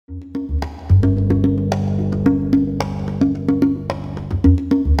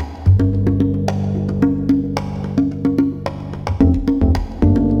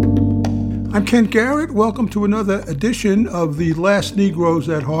Kent Garrett. Welcome to another edition of The Last Negroes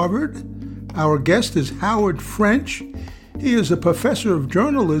at Harvard. Our guest is Howard French. He is a professor of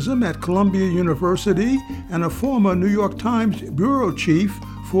journalism at Columbia University and a former New York Times bureau chief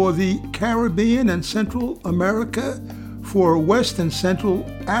for the Caribbean and Central America, for West and Central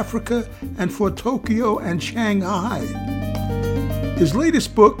Africa, and for Tokyo and Shanghai. His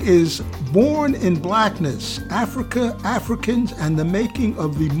latest book is Born in Blackness, Africa, Africans, and the Making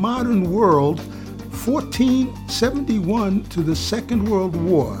of the Modern World, 1471 to the Second World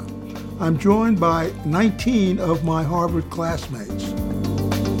War. I'm joined by 19 of my Harvard classmates.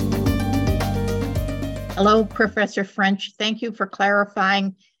 Hello, Professor French. Thank you for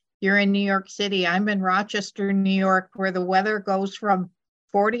clarifying you're in New York City. I'm in Rochester, New York, where the weather goes from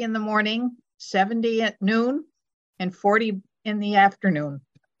 40 in the morning, 70 at noon, and 40 in the afternoon.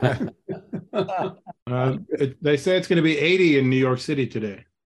 They say it's going to be 80 in New York City today.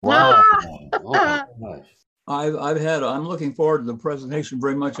 Wow. Oh my gosh. I'm looking forward to the presentation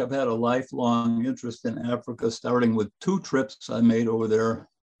very much. I've had a lifelong interest in Africa, starting with 2 trips I made over there.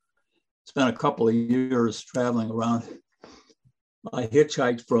 Spent a couple of years traveling around. I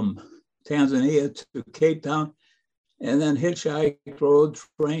hitchhiked from Tanzania to Cape Town, and then hitchhiked road,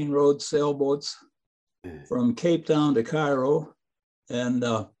 train road, sailboats from Cape Town to Cairo. And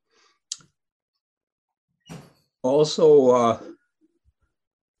also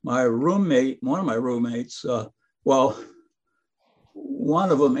my roommate, one of my roommates, one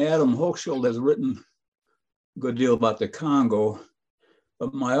of them, Adam Hochschild, has written a good deal about the Congo.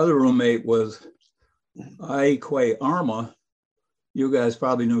 But my other roommate was Aikwe Arma. You guys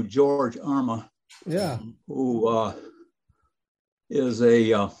probably knew George Arma. Yeah. Who is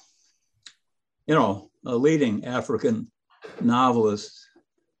a leading African novelist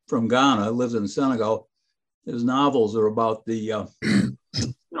from Ghana, lives in Senegal. His novels are about the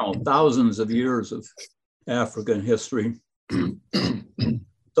thousands of years of African history.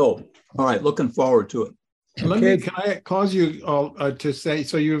 So, all right, looking forward to it. Can I cause you all to say,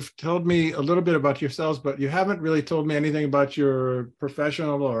 so you've told me a little bit about yourselves, but you haven't really told me anything about your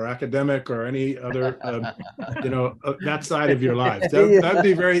professional or academic or any other, that side of your lives.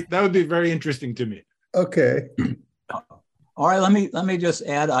 That would be very interesting to me. Okay. All right, let me just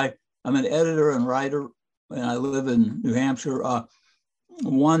add, I'm an editor and writer, and I live in New Hampshire.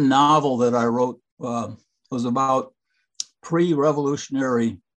 One novel that I wrote was about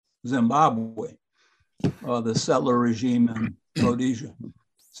pre-revolutionary Zimbabwe, the settler regime in Rhodesia.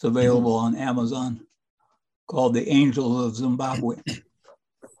 It's available on Amazon, called The Angels of Zimbabwe.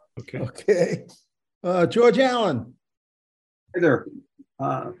 Okay. George Allen. Hey there.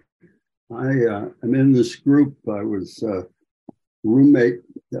 I am in this group. I was roommate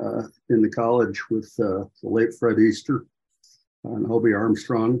in the college with the late Fred Easter and Hobie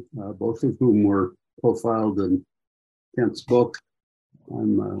Armstrong, both of whom were profiled in Kent's book.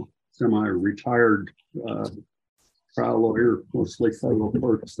 I'm a semi-retired trial lawyer, mostly federal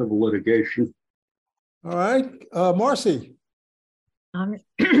court civil litigation. All right. Marcy.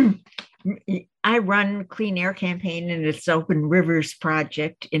 I run Clean Air Campaign and its Open Rivers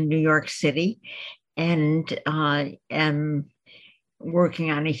Project in New York City, and am working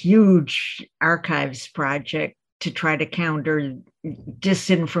on a huge archives project to try to counter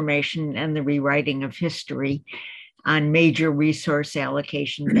disinformation and the rewriting of history on major resource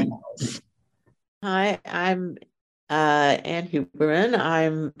allocation battles. Hi, I'm Ann Huberman.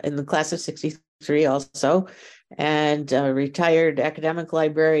 I'm in the class of 63 also, and a retired academic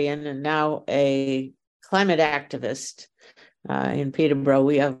librarian and now a climate activist in Peterborough.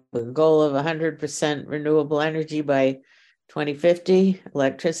 We have a goal of 100% renewable energy by 2050,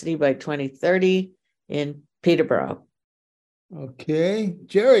 electricity by 2030 in Peterborough. Okay.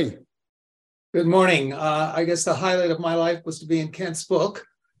 Jerry. Good morning. I guess the highlight of my life was to be in Kent's book.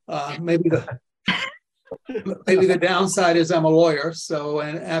 Maybe the downside is I'm a lawyer. So,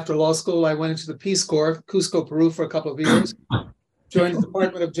 and after law school, I went into the Peace Corps, Cusco, Peru, for a couple of years. Joined the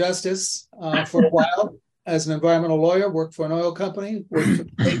Department of Justice for a while as an environmental lawyer. Worked for an oil company. Worked for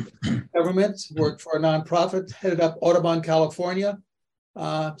the state government. Worked for a nonprofit. Headed up Audubon, California.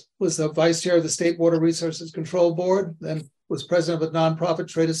 Was the vice chair of the State Water Resources Control Board. Then was president of a nonprofit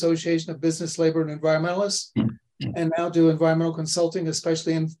trade association of business, labor, and environmentalists, and now do environmental consulting,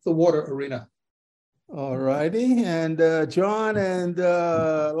 especially in the water arena. All righty. And John and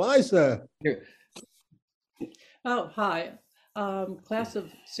Liza. Oh, hi. Class of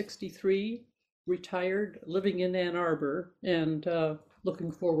 63, retired, living in Ann Arbor, and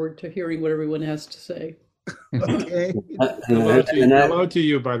looking forward to hearing what everyone has to say. Okay. Hello to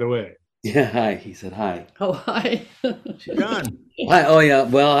you, by the way. Yeah, hi. He said hi. Oh, hi. John. Hi. Oh, yeah.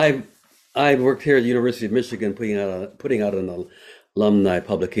 Well, I worked here at the University of Michigan, putting out an alumni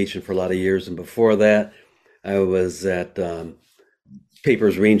publication for a lot of years, and before that, I was at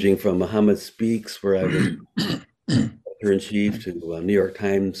papers ranging from Muhammad Speaks, where I was editor-in-chief, to New York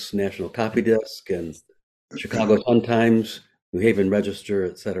Times National Copy Desk and Chicago Sun-Times, New Haven Register,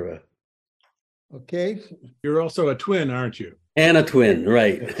 etc. Okay. You're also a twin, aren't you? And a twin,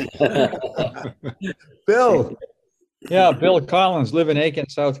 right? Bill. Yeah, Bill Collins, live in Aiken,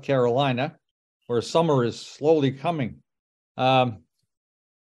 South Carolina, where summer is slowly coming. Harvard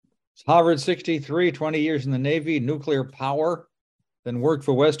 63, 20 years in the Navy, nuclear power, then worked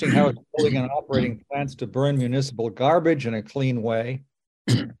for Westinghouse, building and operating plants to burn municipal garbage in a clean way.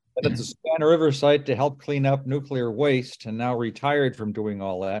 Then at the Spanner River site to help clean up nuclear waste, and now retired from doing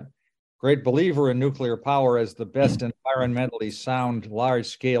all that. Great believer in nuclear power as the best environmentally sound,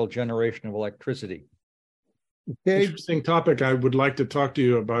 large-scale generation of electricity. Okay. Interesting topic. I would like to talk to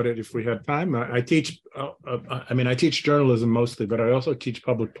you about it if we had time. I teach journalism mostly, but I also teach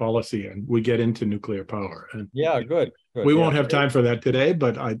public policy, and we get into nuclear power. And yeah, good. We won't have time for that today,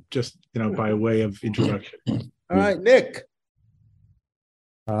 but I just, by way of introduction. All right, Nick.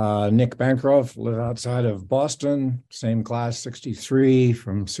 Nick Bancroft, live outside of Boston, same class, 63.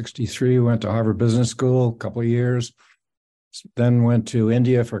 From 63, went to Harvard Business School a couple of years, then went to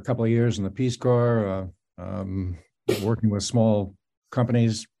India for a couple of years in the Peace Corps, working with small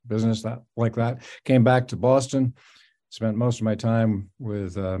companies, business like that. Came back to Boston, spent most of my time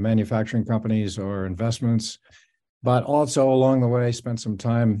with manufacturing companies or investments, but also along the way spent some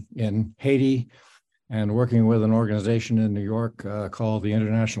time in Haiti and working with an organization in New York called the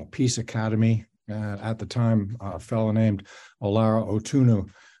International Peace Academy. At the time, a fellow named Olara Otunu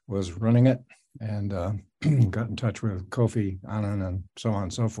was running it, and got in touch with Kofi Annan and so on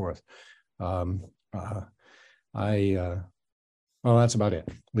and so forth. Well, that's about it.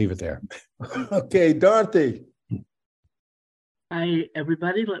 Leave it there. Okay, Dorothy. Hi,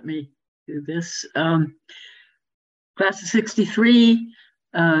 everybody. Let me do this. Class of 63.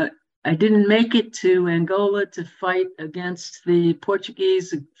 I didn't make it to Angola to fight against the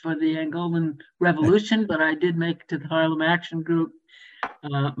Portuguese for the Angolan Revolution, but I did make it to the Harlem Action Group.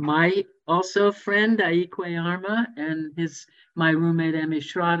 My also friend, Aikwe Arma, and my roommate, Emmy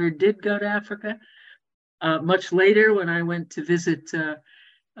Schroeder, did go to Africa. Much later, when I went to visit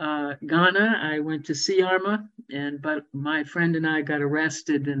Ghana, I went to see Arma, but my friend and I got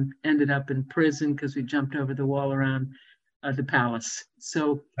arrested and ended up in prison because we jumped over the wall around the palace.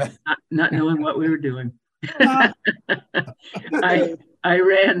 So not knowing what we were doing. I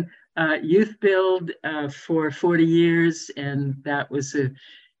ran Youth Build for 40 years, and that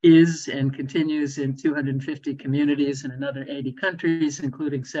is and continues in 250 communities in another 80 countries,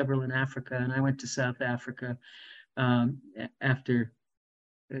 including several in Africa. And I went to South Africa after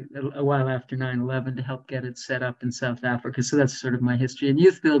a while after 9/11 to help get it set up in South Africa. So that's sort of my history. And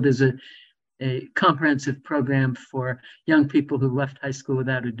Youth Build is a comprehensive program for young people who left high school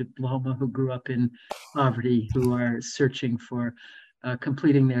without a diploma, who grew up in poverty, who are searching for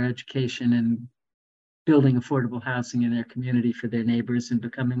completing their education and building affordable housing in their community for their neighbors and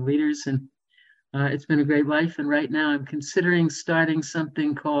becoming leaders. And it's been a great life. And right now I'm considering starting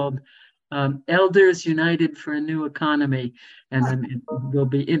something called Elders United for a New Economy. And we'll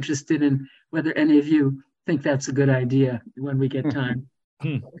be interested in whether any of you think that's a good idea when we get time.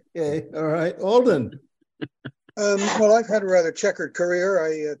 Okay, all right. Alden. Well, I've had a rather checkered career.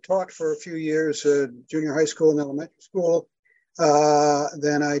 I taught for a few years junior high school and elementary school.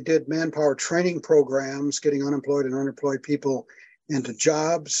 Then I did manpower training programs, getting unemployed and underemployed people into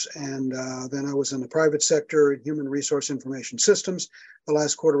jobs. And then I was in the private sector in human resource information systems. The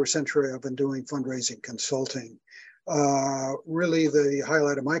last quarter of a century, I've been doing fundraising consulting. Really, the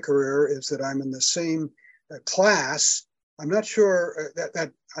highlight of my career is that I'm in the same class. I'm not sure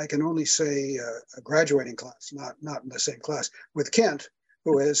that I can only say a graduating class, not in the same class, with Kent,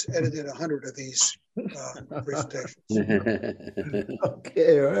 who has edited 100 of these presentations.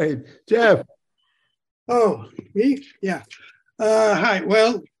 Okay, all right. Jeff. Oh, me? Yeah. Hi.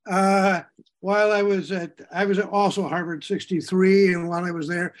 Well, while I was also Harvard 63, and while I was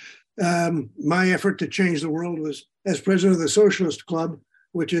there, my effort to change the world was as president of the Socialist Club,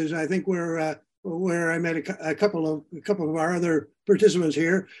 which is, I think, where I met a couple of our other participants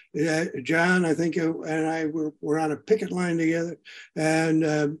here. John, I think, and I were on a picket line together,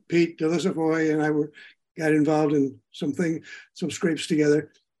 and Pete DeLissafoy and I got involved in some scrapes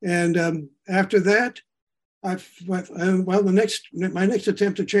together. And after that, my next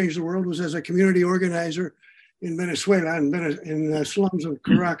attempt to change the world was as a community organizer in Venezuela, in the slums of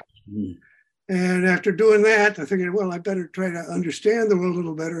Caracas. And after doing that, I figured, well, I better try to understand the world a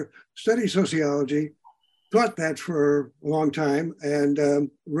little better, study sociology, taught that for a long time, and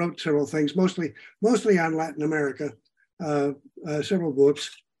wrote several things, mostly on Latin America, several books.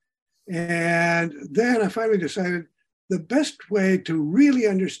 And then I finally decided the best way to really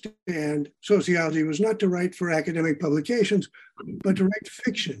understand sociology was not to write for academic publications, but to write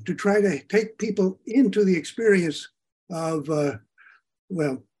fiction, to try to take people into the experience of,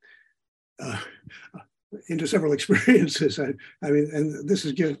 into several experiences. I mean, and this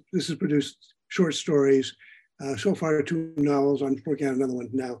has produced short stories, so far 2 novels. I'm working on another one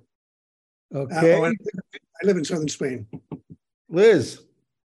now. Okay. I live in southern Spain. Liz.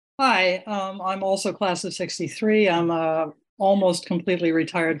 Hi, I'm also class of 63. I'm a almost completely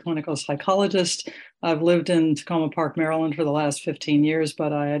retired clinical psychologist. I've lived in Tacoma Park, Maryland for the last 15 years,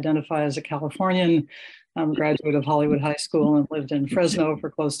 but I identify as a Californian. I'm a graduate of Hollywood High School and lived in Fresno for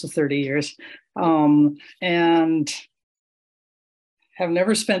close to 30 years. And have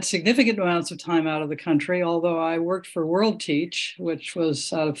never spent significant amounts of time out of the country, although I worked for World Teach, which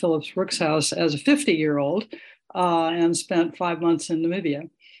was out of Phillips Brooks House as a 50-year-old, and spent 5 months in Namibia.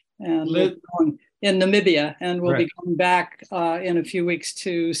 And we'll be going in Namibia, and we'll be coming back in a few weeks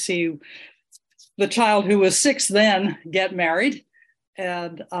to see the child who was 6 then get married.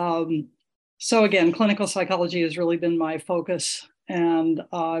 And so again, clinical psychology has really been my focus, and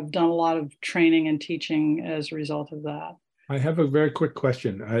I've done a lot of training and teaching as a result of that. I have a very quick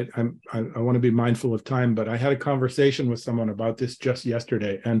question. I want to be mindful of time, but I had a conversation with someone about this just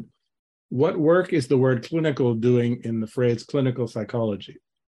yesterday. And what work is the word clinical doing in the phrase clinical psychology?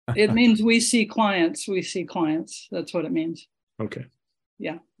 It means we see clients. We see clients. That's what it means. Okay.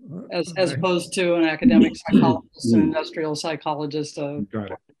 Yeah. As opposed to an academic psychologist, an industrial psychologist.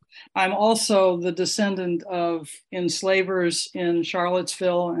 Got it. I'm also the descendant of enslavers in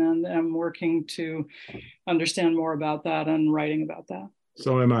Charlottesville, and am working to understand more about that and writing about that.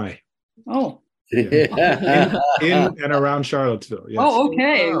 So am I. Oh. Yeah. in and around Charlottesville. Yes. Oh,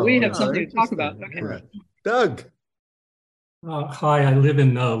 okay. We have something to talk about. Okay. Right. Doug. Hi, I live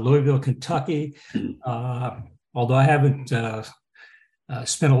in Louisville, Kentucky. Although I haven't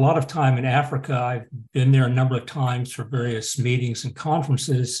spent a lot of time in Africa, I've been there a number of times for various meetings and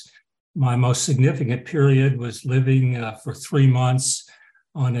conferences. My most significant period was living for 3 months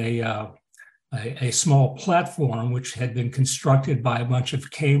on a small platform which had been constructed by a bunch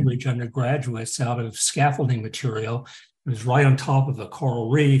of Cambridge undergraduates out of scaffolding material. It was right on top of a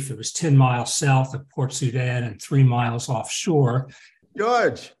coral reef. It was 10 miles south of Port Sudan and 3 miles offshore.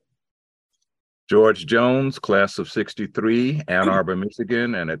 George Jones, class of 63, Ann Arbor,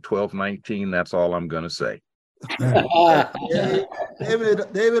 Michigan, and at 1219, that's all I'm going to say. David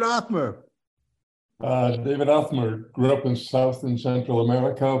Othmer. David Othmer grew up in South and Central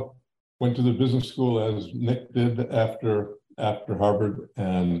America, went to the business school as Nick did after Harvard,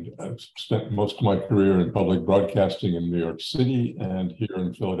 and I've spent most of my career in public broadcasting in New York City and here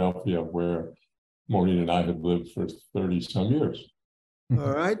in Philadelphia, where Maureen and I have lived for 30 some years.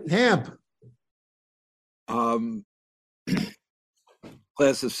 All right, Hamp.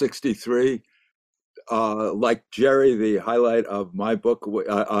 Class of 63. Like Jerry, the highlight of my book,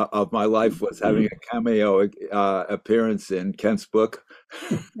 of my life, was having a cameo appearance in Kent's book.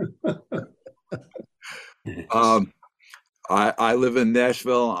 I live in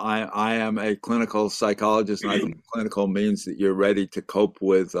Nashville. I am a clinical psychologist, and I think clinical means that you're ready to cope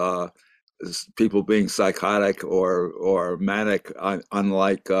with people being psychotic or manic,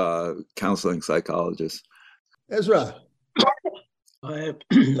 unlike counseling psychologists. Ezra.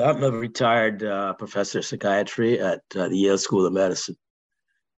 I'm a retired professor of psychiatry at the Yale School of Medicine.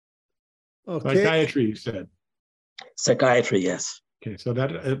 Okay. Psychiatry, you said. Psychiatry, yes. Okay, so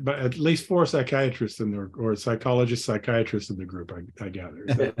that at least 4 psychiatrists in there, or psychiatrists in the group, I gather.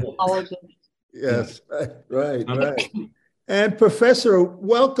 Yes, right. And Professor,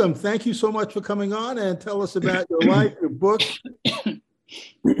 welcome. Thank you so much for coming on and tell us about your life, your book.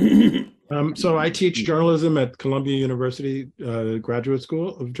 So I teach journalism at Columbia University Graduate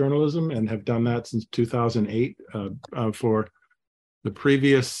School of Journalism, and have done that since 2008. For the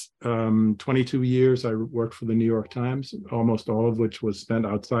previous 22 years, I worked for the New York Times, almost all of which was spent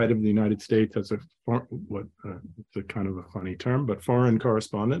outside of the United States as it's a kind of a funny term, but foreign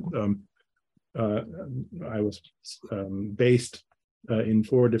correspondent. I was based in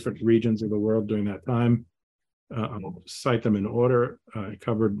 4 different regions of the world during that time. I'll cite them in order. I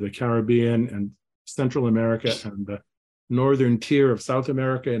covered the Caribbean and Central America and the northern tier of South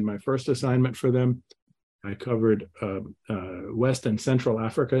America in my first assignment for them. I covered West and Central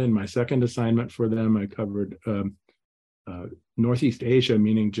Africa in my second assignment for them. I covered Northeast Asia,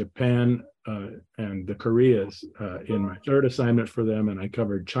 meaning Japan and the Koreas, in my third assignment for them, and I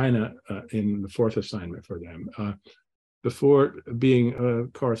covered China in the fourth assignment for them. Before being a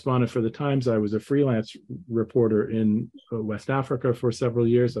correspondent for the Times, I was a freelance reporter in West Africa for several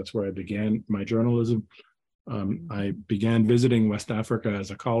years. That's where I began my journalism. I began visiting West Africa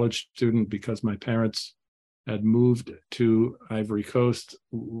as a college student because my parents had moved to Ivory Coast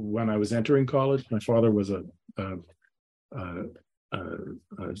when I was entering college. My father was a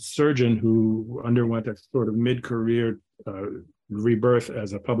surgeon who underwent a sort of mid-career rebirth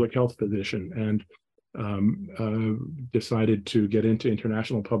as a public health physician, and decided to get into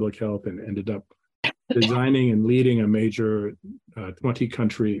international public health, and ended up designing and leading a major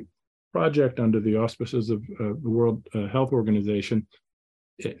 20-country project under the auspices of the World Health Organization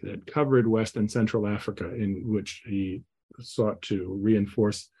that covered West and Central Africa, in which he sought to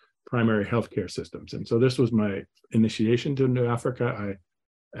reinforce primary healthcare systems. And so this was my initiation to Africa.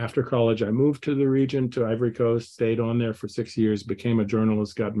 After college, I moved to the region, to Ivory Coast, stayed on there for 6 years, became a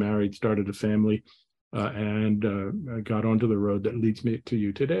journalist, got married, started a family, and got onto the road that leads me to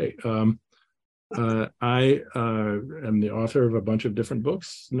you today. I am the author of a bunch of different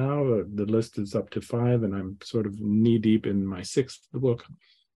books now. The list is up to 5, and I'm sort of knee-deep in my 6th book.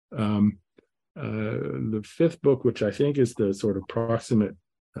 The 5th book, which I think is the sort of proximate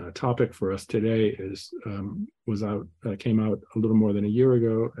topic for us today, came out a little more than a year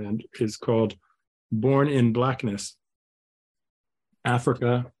ago, and is called Born in Blackness: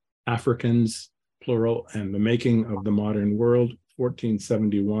 Africa, Africans, plural, and the Making of the Modern World,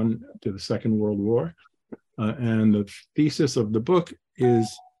 1471 to the Second World War. And the thesis of the book is,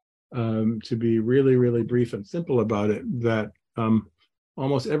 to be really, really brief and simple about it, that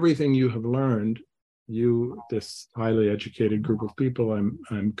almost everything you have learned, you, this highly educated group of people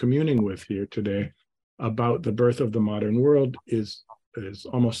I'm communing with here today, about the birth of the modern world is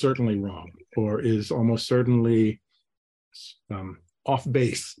almost certainly wrong, or is almost certainly off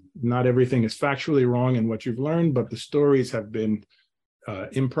base. Not everything is factually wrong in what you've learned, but the stories have been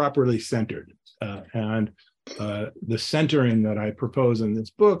improperly centered. And the centering that I propose in this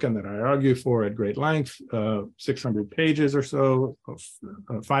book, and that I argue for at great length, 600 pages or so,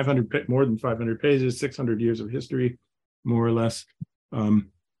 500, more than 500 pages, 600 years of history, more or less,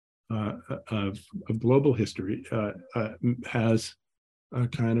 of global history, has a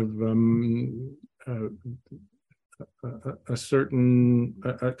kind of a certain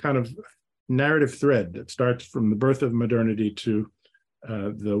kind of narrative thread that starts from the birth of modernity to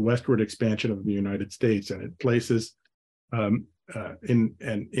the westward expansion of the United States, and it places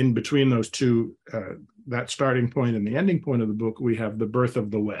in between those two, that starting point and the ending point of the book, we have the birth of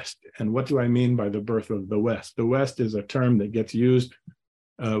the West. And what do I mean by the birth of the West? The West is a term that gets used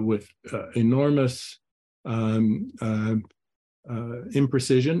with enormous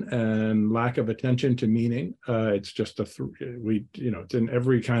imprecision and lack of attention to meaning. It's just it's in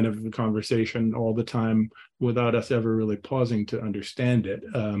every kind of conversation all the time without us ever really pausing to understand it.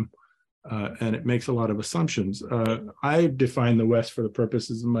 And it makes a lot of assumptions. I define the West, for the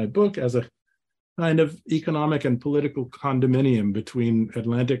purposes of my book, as a kind of economic and political condominium between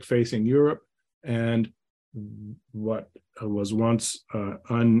Atlantic-facing Europe and what was once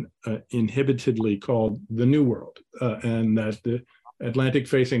uninhibitedly called the New World, and that the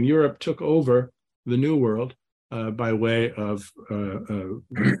Atlantic-facing Europe took over the New World by way of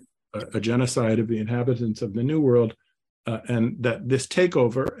a genocide of the inhabitants of the New World, and that this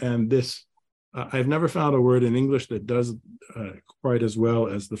takeover and this, I've never found a word in English that does quite as well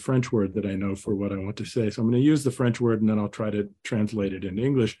as the French word that I know for what I want to say. So I'm going to use the French word, and then I'll try to translate it into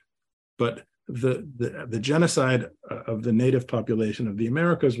English. But the genocide of the native population of the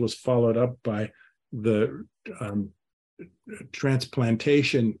Americas was followed up by the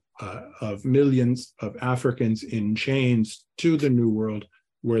transplantation of millions of Africans in chains to the New World,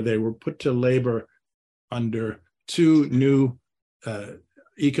 where they were put to labor under two new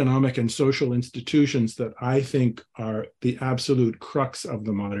economic and social institutions that I think are the absolute crux of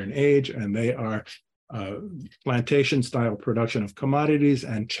the modern age, and they are plantation-style production of commodities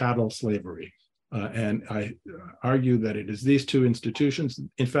and chattel slavery. And I argue that it is these two institutions,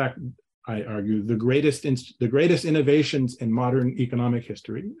 in fact, I argue the greatest innovations in modern economic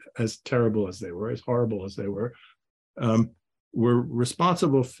history, as terrible as they were, as horrible as they were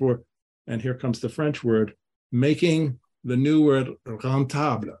responsible for, and here comes the French word, making the New World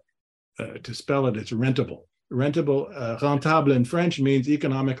rentable. To spell it, it's rentable. Rentable in French means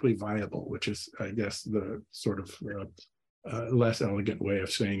economically viable, which is, I guess, the sort of less elegant way of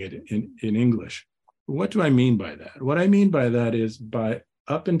saying it in English. What do I mean by that? What I mean by that is, by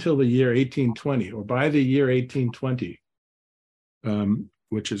up until the year 1820, or by the year 1820,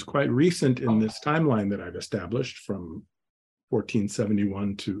 which is quite recent in this timeline that I've established from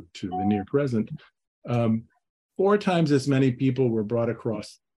 1471 to the near present, 4 times as many people were brought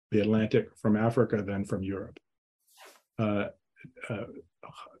across the Atlantic from Africa than from Europe.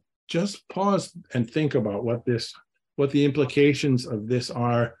 Just pause and think about what the implications of this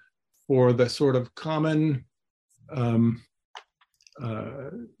are for the sort of common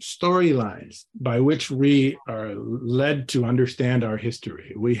storylines by which we are led to understand our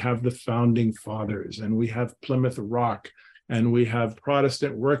history. We have the founding fathers, and we have Plymouth Rock, and we have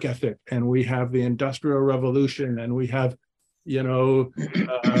Protestant work ethic, and we have the Industrial Revolution, and we have,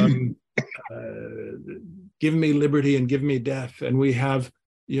 give me liberty and give me death, and we have,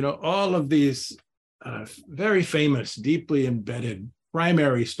 all of these very famous, deeply embedded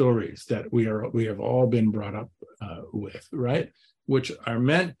primary stories that we have all been brought up with, right? Which are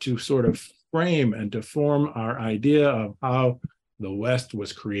meant to sort of frame and to form our idea of how the West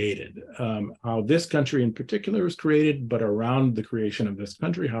was created, how this country in particular was created, but around the creation of this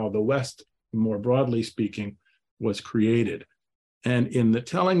country, how the West, more broadly speaking, was created. And in the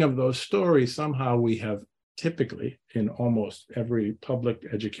telling of those stories, somehow we have typically, in almost every public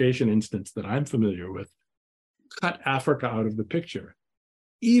education instance that I'm familiar with, cut Africa out of the picture,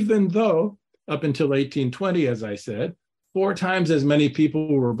 even though up until 1820, as I said, 4 times as many people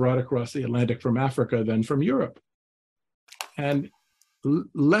were brought across the Atlantic from Africa than from Europe. And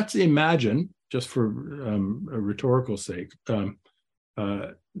let's imagine, just for a rhetorical sake,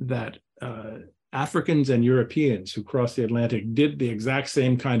 that Africans and Europeans who crossed the Atlantic did the exact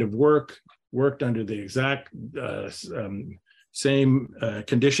same kind of work, worked under the exact same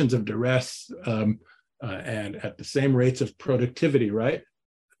conditions of duress, and at the same rates of productivity, right?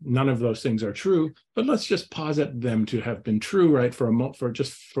 None of those things are true, but let's just posit them to have been true, right? For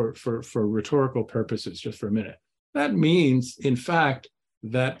rhetorical purposes, just for a minute. That means, in fact,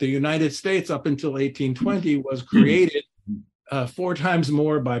 that the United States up until 1820 was created 4 times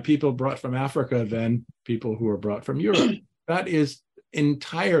more by people brought from Africa than people who were brought from Europe. That is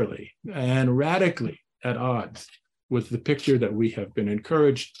entirely and radically at odds with the picture that we have been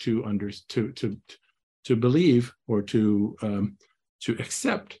encouraged to believe or to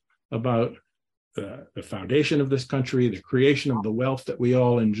accept about the foundation of this country, the creation of the wealth that we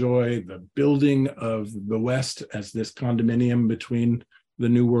all enjoy, the building of the West as this condominium between the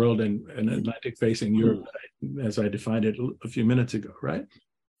New World and Atlantic-facing Europe, as I defined it a few minutes ago, right?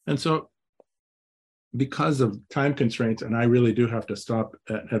 And so, because of time constraints, and I really do have to stop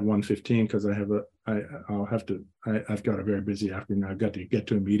at 1:15 because I've got a very busy afternoon. I've got to get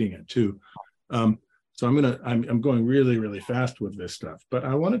to a meeting at 2. So I'm going really, really fast with this stuff, but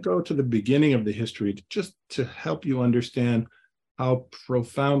I want to go to the beginning of the history just to help you understand how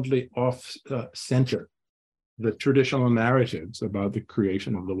profoundly off-center the traditional narratives about the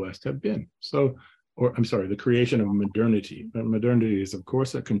creation of the West have been. The creation of modernity. Modernity is, of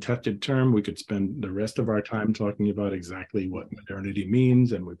course, a contested term. We could spend the rest of our time talking about exactly what modernity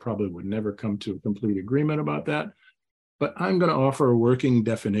means, and we probably would never come to a complete agreement about that. But I'm going to offer a working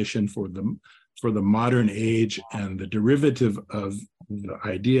definition for the modern age and the derivative of the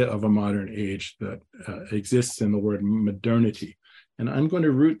idea of a modern age that exists in the word modernity. And I'm going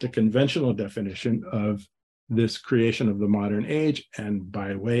to root the conventional definition of this creation of the modern age, and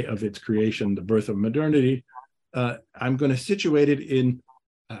by way of its creation, the birth of modernity, I'm going to situate it in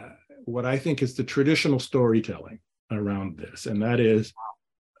what I think is the traditional storytelling around this. And that is,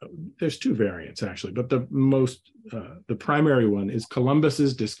 there's 2 variants actually, but the primary one is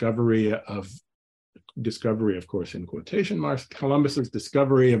Columbus's discovery, of course, in quotation marks, Columbus's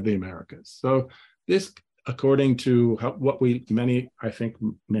discovery of the Americas. So this, according to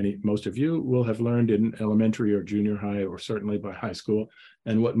most of you will have learned in elementary or junior high, or certainly by high school,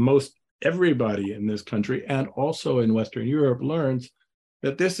 and what most everybody in this country and also in Western Europe learns,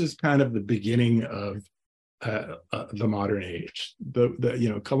 that this is kind of the beginning of the modern age.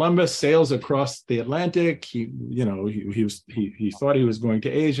 Columbus sails across the Atlantic. He thought he was going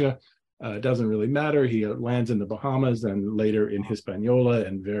to Asia. It doesn't really matter. He lands in the Bahamas and later in Hispaniola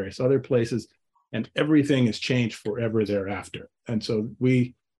and various other places, and everything has changed forever thereafter. And so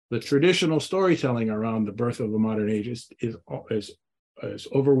the traditional storytelling around the birth of the modern age is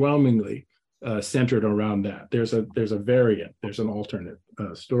overwhelmingly centered around that. There's a variant, there's an alternate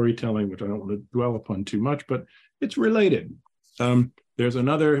storytelling, which I don't want to dwell upon too much, but it's related. There's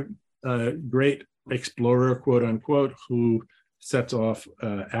another great explorer, quote unquote, who sets off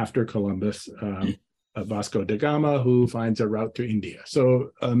after Columbus, Vasco da Gama, who finds a route to India.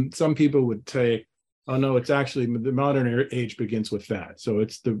 So some people would say, oh no, it's actually the modern age begins with that. So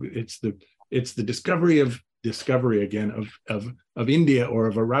it's the discovery of discovery again of India, or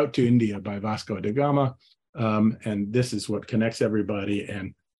of a route to India by Vasco da Gama. And this is what connects everybody.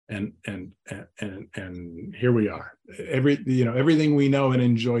 And here we are. Everything we know and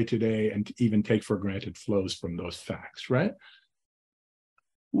enjoy today and even take for granted flows from those facts, right?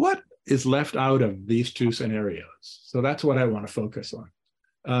 What is left out of these two scenarios? So that's what I want to focus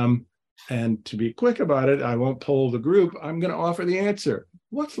on. And to be quick about it, I won't poll the group. I'm going to offer the answer.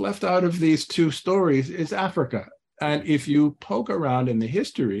 What's left out of these two stories is Africa. And if you poke around in the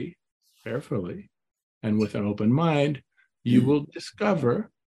history carefully and with an open mind, you will discover,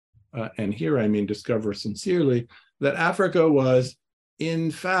 and here I mean discover sincerely, that Africa was,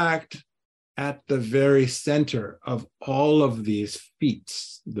 in fact, at the very center of all of these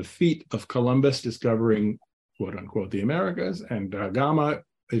feats. The feat of Columbus discovering, quote unquote, the Americas, and da Gama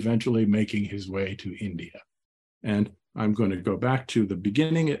eventually making his way to India. And I'm going to go back to the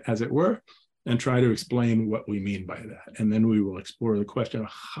beginning, as it were, and try to explain what we mean by that. And then we will explore the question of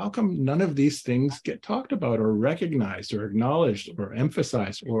how come none of these things get talked about or recognized or acknowledged or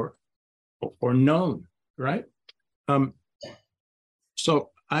emphasized or known, right?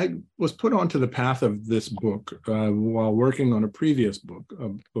 So I was put onto the path of this book while working on a previous book, a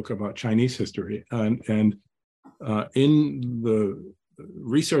book about Chinese history. And in the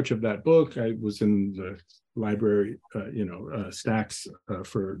research of that book, I was in the library, stacks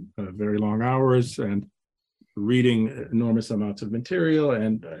for very long hours and reading enormous amounts of material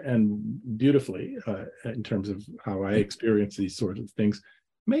and beautifully in terms of how I experience these sorts of things,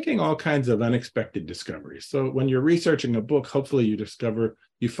 making all kinds of unexpected discoveries. So when you're researching a book, hopefully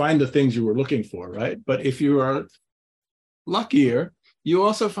you find the things you were looking for, right? But if you are luckier, you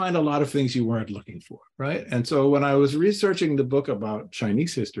also find a lot of things you weren't looking for, right? And so when I was researching the book about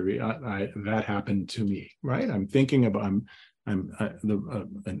Chinese history, that happened to me, right? I'm thinking about,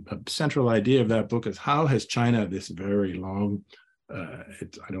 a central idea of that book is how has China, this very long, I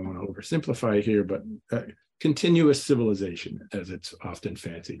don't want to oversimplify here, but continuous civilization, as it's often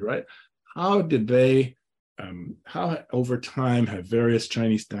fancied, right? How did they, how over time have various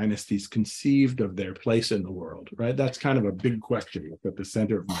Chinese dynasties conceived of their place in the world, right? That's kind of a big question at the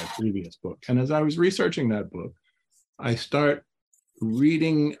center of my previous book. And as I was researching that book, I start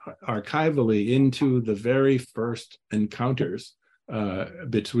reading archivally into the very first encounters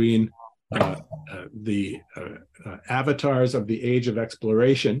between the avatars of the age of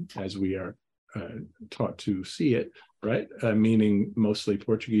exploration, as we are taught to see it, right? Meaning mostly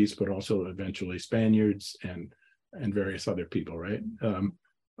Portuguese, but also eventually Spaniards and various other people, right?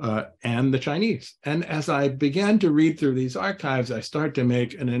 And the Chinese. And as I began to read through these archives, I start to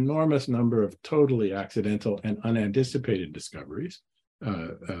make an enormous number of totally accidental and unanticipated discoveries,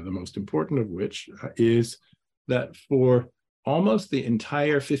 the most important of which is that for almost the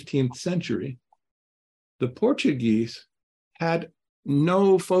entire 15th century, the Portuguese had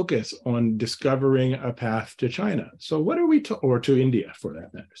no focus on discovering a path to China. So what are we or to India for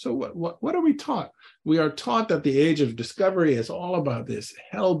that matter? So what are we taught? We are taught that the age of discovery is all about this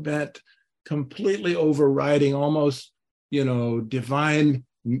hell-bent, completely overriding, almost, divine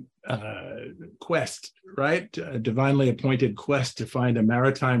quest, right? A divinely appointed quest to find a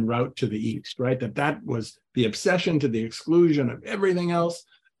maritime route to the east, right? That was the obsession to the exclusion of everything else.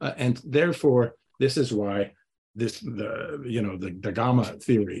 And therefore, this is why the Gama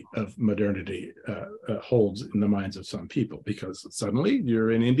theory of modernity holds in the minds of some people, because suddenly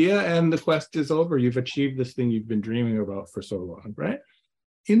you're in India and the quest is over. You've achieved this thing you've been dreaming about for so long, right?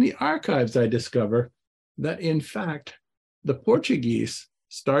 In the archives, I discover that in fact, the Portuguese,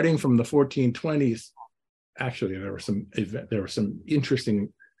 starting from the 1420s, actually there were some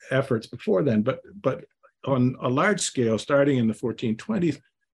interesting efforts before then, but on a large scale, starting in the 1420s,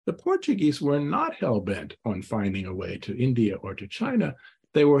 the Portuguese were not hell-bent on finding a way to India or to China.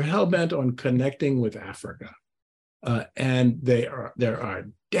 They were hell-bent on connecting with Africa. And there are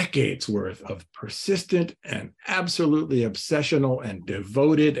decades worth of persistent and absolutely obsessional and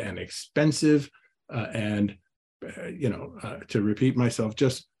devoted and expensive to repeat myself,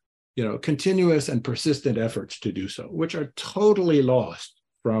 just, continuous and persistent efforts to do so, which are totally lost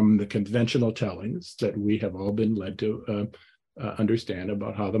from the conventional tellings that we have all been led to understand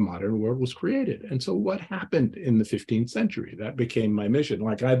about how the modern world was created. And so what happened in the 15th century? That became my mission.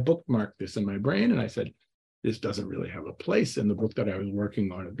 Like, I bookmarked this in my brain and I said, this doesn't really have a place in the book that I was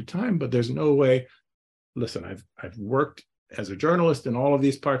working on at the time, but there's no way. Listen, I've worked as a journalist in all of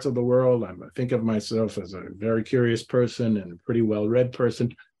these parts of the world. I think of myself as a very curious person and a pretty well-read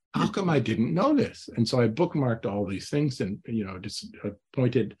person. How come I didn't know this? And so I bookmarked all these things and, just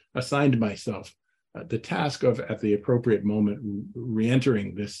assigned myself the task of, at the appropriate moment,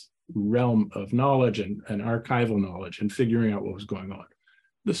 re-entering this realm of knowledge and archival knowledge and figuring out what was going on.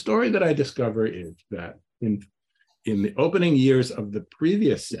 The story that I discover is that in the opening years of the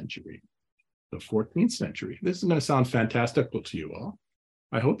previous century, the 14th century, this is going to sound fantastical to you all.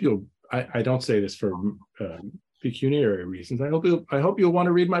 I hope you'll, I don't say this for pecuniary reasons. I hope you'll want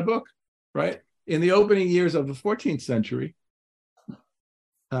to read my book, right? In the opening years of the 14th century,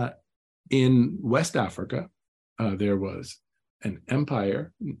 in West Africa, there was an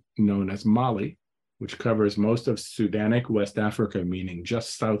empire known as Mali, which covers most of Sudanic West Africa, meaning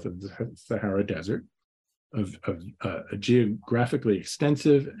just south of the Sahara Desert, of a geographically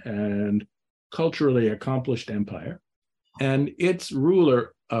extensive and culturally accomplished empire. And its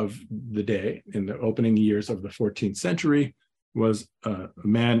ruler of the day in the opening years of the 14th century was a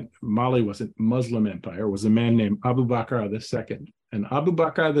man. Mali was a Muslim empire, was a man named Abu Bakr II. And Abu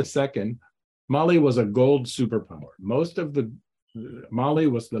Bakr II, Mali was a gold superpower. Mali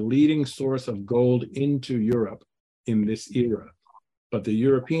was the leading source of gold into Europe in this era. But the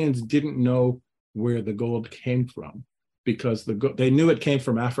Europeans didn't know where the gold came from, because they knew it came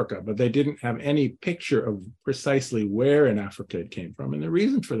from Africa, but they didn't have any picture of precisely where in Africa it came from. And the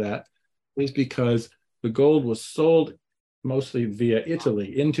reason for that is because the gold was sold mostly via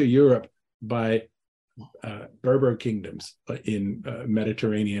Italy into Europe by Berber kingdoms in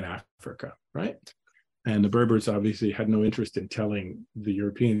Mediterranean Africa, right? And the Berbers obviously had no interest in telling the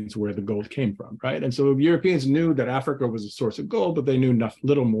Europeans where the gold came from, right? And so the Europeans knew that Africa was a source of gold, but they knew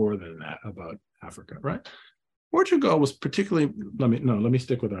little more than that about Africa, right? Portugal was particularly, let me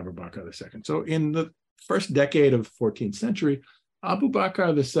stick with Abu Bakr II. So in the first decade of 14th century, Abu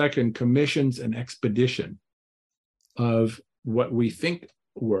Bakr II commissions an expedition of what we think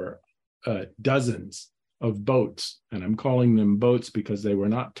were dozens of boats, and I'm calling them boats because they were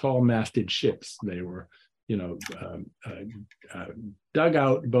not tall-masted ships. They were,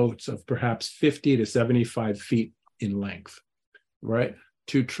 dugout boats of perhaps 50 to 75 feet in length, right?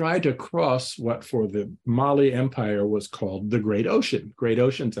 To try to cross what for the Mali Empire was called the Great Ocean. Great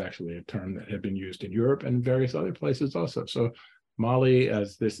Ocean's actually a term that had been used in Europe and various other places also. So Mali,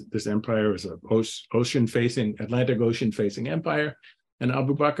 as this empire, is an ocean-facing, Atlantic Ocean-facing empire, and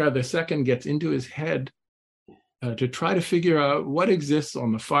Abu Bakr II gets into his head to try to figure out what exists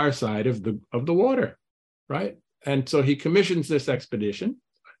on the far side of the water, right? And so he commissions this expedition.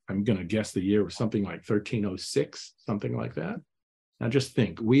 I'm going to guess the year was something like 1306, something like that. Now just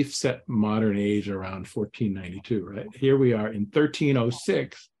think, we've set modern age around 1492, right? Here we are in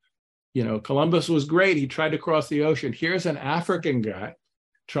 1306. Columbus was great. He tried to cross the ocean. Here's an African guy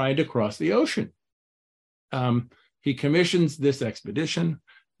trying to cross the ocean. He commissions this expedition.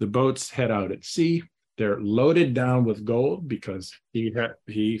 The boats head out at sea. They're loaded down with gold because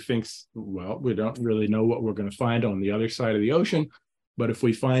he thinks, well, we don't really know what we're going to find on the other side of the ocean. But if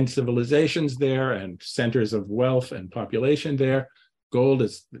we find civilizations there and centers of wealth and population there, gold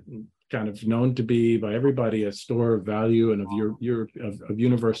is kind of known to be by everybody a store of value and of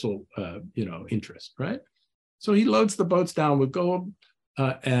universal interest, right? So he loads the boats down with gold,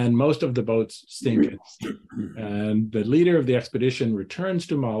 and most of the boats sink at sea. And the leader of the expedition returns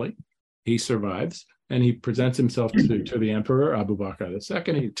to Mali. He survives, and he presents himself to the emperor, Abu Bakr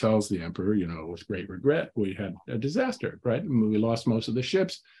II. He tells the emperor, with great regret, we had a disaster, right? We lost most of the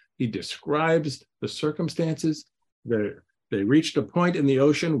ships. He describes the circumstances. They reached a point in the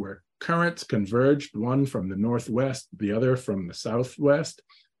ocean where currents converged, one from the northwest, the other from the southwest,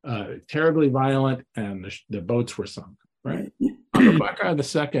 terribly violent, and the boats were sunk, right? Abu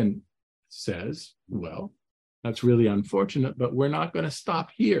Bakr II says, well, that's really unfortunate, but we're not going to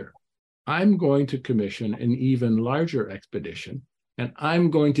stop here. I'm going to commission an even larger expedition, and I'm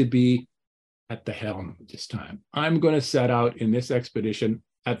going to be at the helm this time. I'm going to set out in this expedition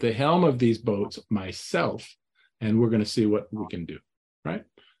at the helm of these boats myself, and we're going to see what we can do, right?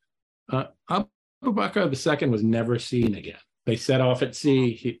 Abu Bakr II was never seen again. They set off at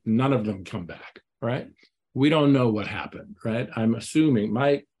sea. None of them come back, right? We don't know what happened, right? I'm assuming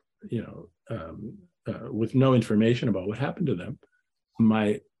with no information about what happened to them,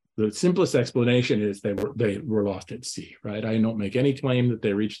 the simplest explanation is they were lost at sea, right? I don't make any claim that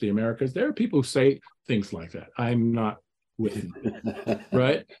they reached the Americas. There are people who say things like that. I'm not with them,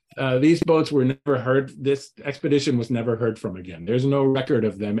 right? These boats were never heard. This expedition was never heard from again. There's no record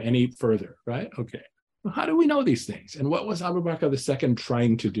of them any further, right? Okay. Well, how do we know these things? And what was Abu Bakr II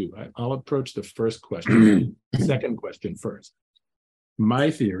trying to do? I'll approach the first question, second question first.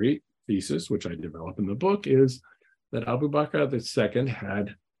 My thesis, which I develop in the book, is that Abu Bakr II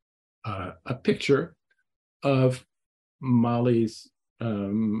had a picture of Mali's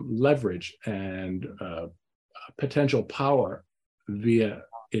leverage and potential power via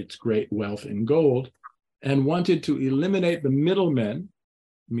its great wealth in gold, and wanted to eliminate the middlemen,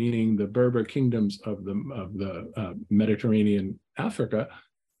 meaning the Berber kingdoms of the Mediterranean Africa,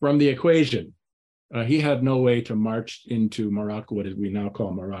 from the equation. He had no way to march into Morocco, what we now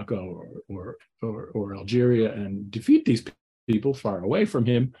call Morocco or Algeria, and defeat these people far away from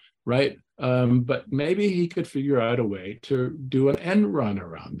him, right? But maybe he could figure out a way to do an end run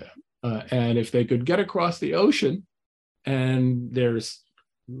around them. And if they could get across the ocean, and there's,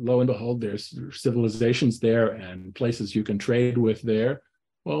 lo and behold, there's civilizations there and places you can trade with there,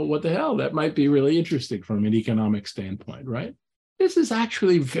 well, what the hell? That might be really interesting from an economic standpoint, right? This is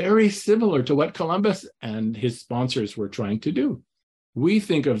actually very similar to what Columbus and his sponsors were trying to do. We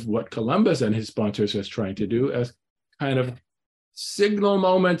think of what Columbus and his sponsors was trying to do as kind of signal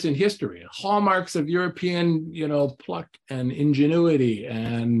moments in history, hallmarks of European, pluck and ingenuity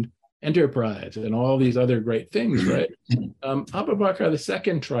and enterprise and all these other great things, right? Abu Bakr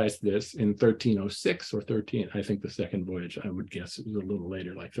II tries this in 1306 or 13, I think the second voyage, I would guess it was a little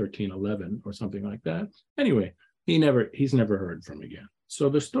later, like 1311 or something like that. Anyway, he's never heard from again. So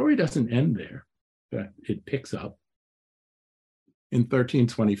the story doesn't end there. It picks up in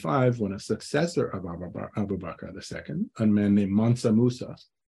 1325 when a successor of Abu Bakr II, a man named Mansa Musa,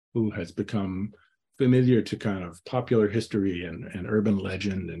 who has become familiar to kind of popular history and urban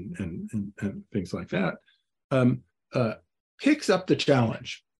legend and things like that, picks up the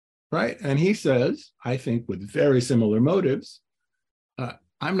challenge, right? And he says, I think with very similar motives,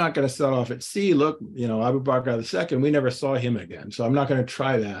 I'm not going to set off at sea. Look, Abu Bakr II, we never saw him again, so I'm not going to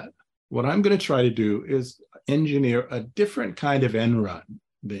try that. What I'm going to try to do is engineer a different kind of end run.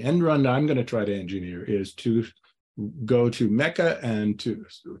 The end run I'm going to try to engineer is to go to Mecca and to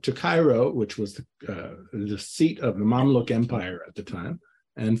Cairo, which was the seat of the Mamluk Empire at the time,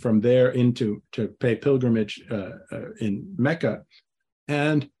 and from there to pay pilgrimage in Mecca,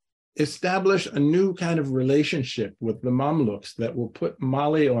 and establish a new kind of relationship with the Mamluks that will put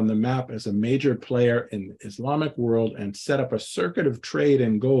Mali on the map as a major player in the Islamic world and set up a circuit of trade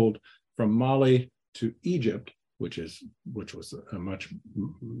in gold from Mali to Egypt, which was a much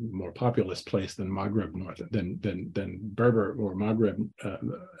more populous place than Maghreb than Berber or Maghreb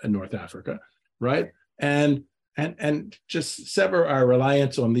North Africa, right? And just sever our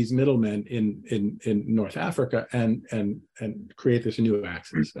reliance on these middlemen in North Africa and create this new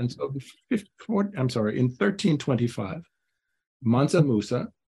axis. And so, in 1325, Mansa Musa,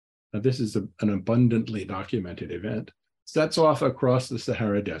 this is an abundantly documented event, sets off across the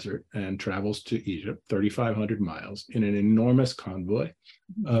Sahara Desert and travels to Egypt, 3,500 miles, in an enormous convoy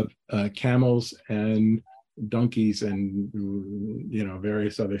of camels and donkeys and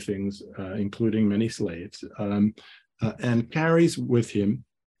various other things, including many slaves, and carries with him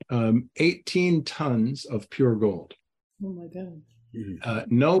 18 tons of pure gold. Oh my God.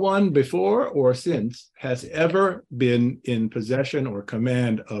 No one before or since has ever been in possession or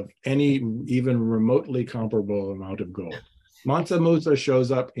command of any even remotely comparable amount of gold. Mansa Musa shows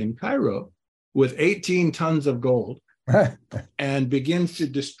up in Cairo with 18 tons of gold and begins to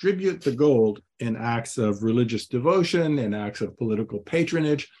distribute the gold in acts of religious devotion, in acts of political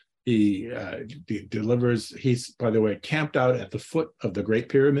patronage. He delivers, he's, by the way, camped out at the foot of the Great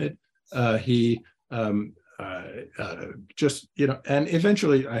Pyramid. And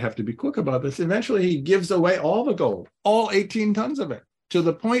eventually, I have to be quick about this, eventually he gives away all the gold, all 18 tons of it, to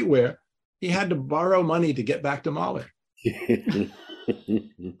the point where he had to borrow money to get back to Mali.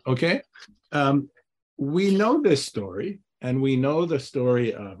 Okay? We know this story, and we know the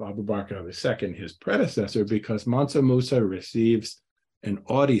story of Abu Bakr II, his predecessor, because Mansa Musa receives an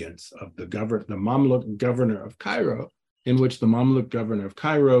audience of the Mamluk governor of Cairo, in which the Mamluk governor of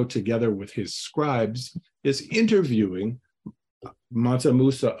Cairo, together with his scribes, is interviewing Mansa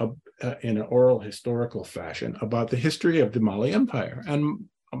Musa in an oral historical fashion about the history of the Mali Empire. And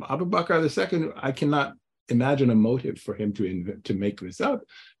Abu Bakr II, I cannot imagine a motive for him to make this up,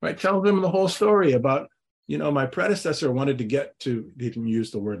 right? Tell them the whole story about, my predecessor wanted to get to, he didn't use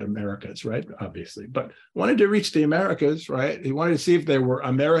the word Americas, right? Obviously, but wanted to reach the Americas, right? He wanted to see if there were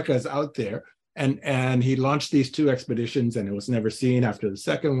Americas out there. And he launched these 2 expeditions, and it was never seen after the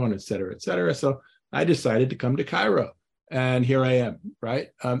second one, et cetera, et cetera. So I decided to come to Cairo, and here I am, right?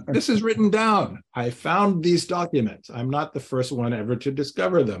 This is written down. I found these documents. I'm not the first one ever to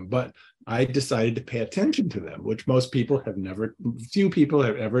discover them, but I decided to pay attention to them, which few people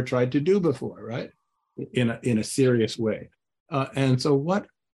have ever tried to do before, right? In a serious way. And so what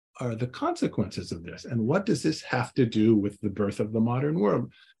are the consequences of this? And what does this have to do with the birth of the modern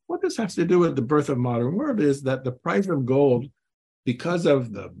world? What this has to do with the birth of modern world is that the price of gold, because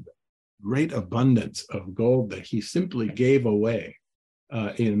of the great abundance of gold that he simply gave away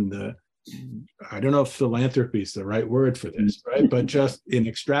in the, I don't know if philanthropy is the right word for this, right? But just in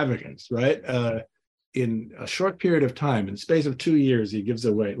extravagance, right? In a short period of time, in the space of 2 years, he gives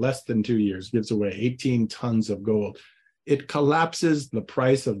away, less than 2 years, gives away 18 tons of gold. It collapses the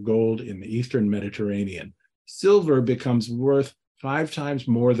price of gold in the Eastern Mediterranean. Silver becomes worth 5 times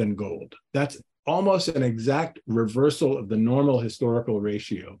more than gold. That's almost an exact reversal of the normal historical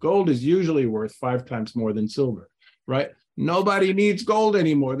ratio. Gold is usually worth 5 times more than silver, right? Nobody needs gold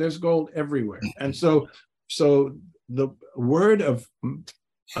anymore. There's gold everywhere. And so the word of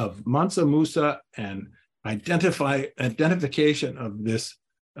Mansa Musa and identification of this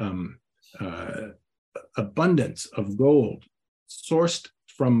abundance of gold sourced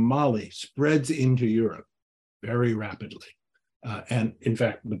from Mali spreads into Europe very rapidly. And in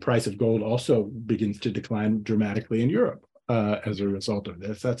fact, the price of gold also begins to decline dramatically in Europe as a result of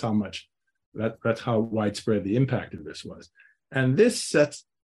this. That's how much, that's how widespread the impact of this was. And this sets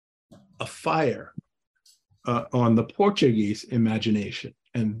a fire on the Portuguese imagination.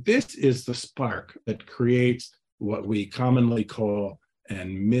 And this is the spark that creates what we commonly call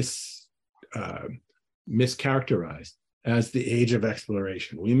and mischaracterize as the age of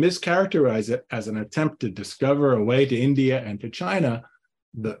exploration. We mischaracterize it as an attempt to discover a way to India and to China.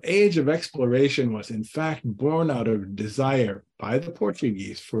 The age of exploration was in fact born out of desire by the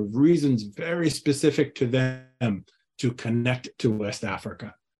Portuguese for reasons very specific to them to connect to West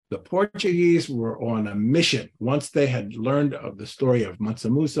Africa. The Portuguese were on a mission once they had learned of the story of Mansa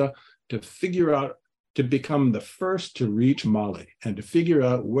Musa to figure out, to become the first to reach Mali and to figure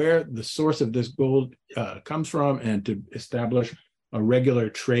out where the source of this gold comes from and to establish a regular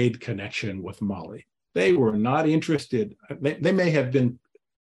trade connection with Mali. They were not interested, they may have been,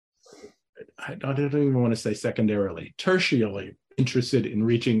 I don't even want to say secondarily, tertiarily interested in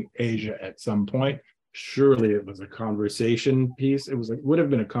reaching Asia at some point. Surely it was a conversation piece. It would have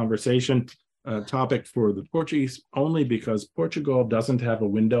been a conversation topic for the Portuguese only because Portugal doesn't have a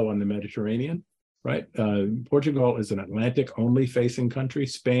window on the Mediterranean. Right? Portugal is an Atlantic only facing country.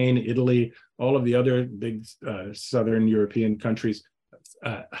 Spain, Italy, all of the other big Southern European countries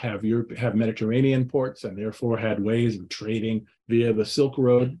have Mediterranean ports and therefore had ways of trading via the Silk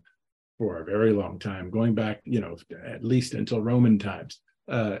Road for a very long time, going back, at least until Roman times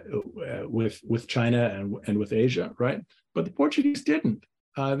with China and with Asia, right? But the Portuguese didn't.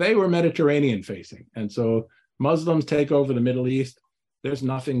 They were Mediterranean facing. And so Muslims take over the Middle East. There's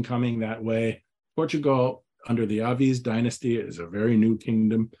nothing coming that way. Portugal, under the Aviz dynasty, is a very new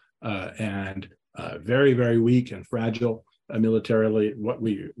kingdom and very, very weak and fragile militarily.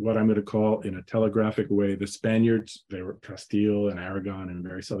 What I'm going to call, in a telegraphic way, the Spaniards, they were Castile and Aragon and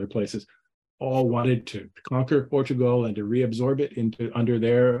various other places, all wanted to conquer Portugal and to reabsorb it under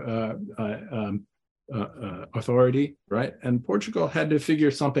their authority, right? And Portugal had to figure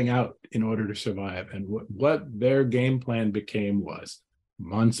something out in order to survive. And what their game plan became was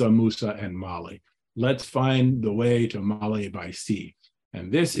Mansa Musa and Mali. Let's find the way to Mali by sea.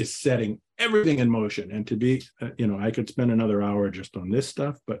 And this is setting everything in motion. And to be, I could spend another hour just on this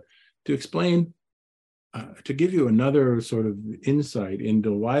stuff, but to explain, to give you another sort of insight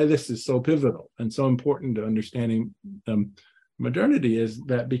into why this is so pivotal and so important to understanding modernity is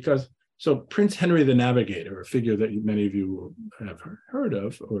that so Prince Henry the Navigator, a figure that many of you will have heard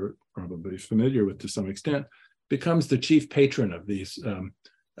of or probably familiar with to some extent, becomes the chief patron of these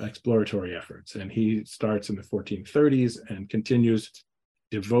exploratory efforts. And he starts in the 1430s and continues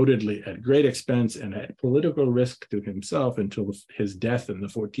devotedly at great expense and at political risk to himself until his death in the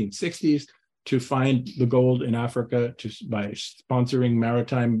 1460s to find the gold in Africa by sponsoring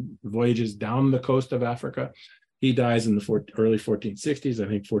maritime voyages down the coast of Africa. He dies in the early 1460s, I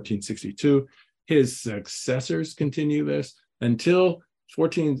think 1462. His successors continue this until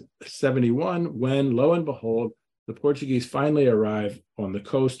 1471, when, lo and behold, the Portuguese finally arrive on the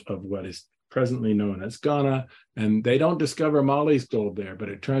coast of what is presently known as Ghana, and they don't discover Mali's gold there, but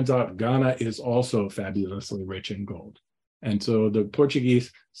it turns out Ghana is also fabulously rich in gold. And so the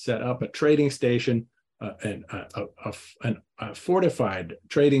Portuguese set up a trading station, a fortified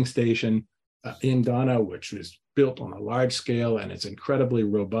trading station in Ghana, which was built on a large scale and is incredibly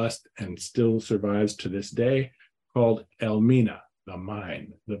robust and still survives to this day, called Elmina, the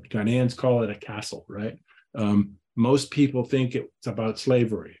mine. The Ghanaians call it a castle, right? Most people think it's about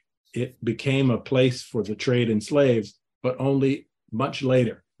slavery. It became a place for the trade in slaves, but only much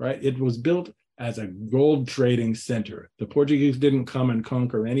later, right? It was built as a gold trading center. The Portuguese didn't come and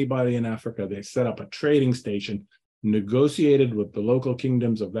conquer anybody in Africa. They set up a trading station, negotiated with the local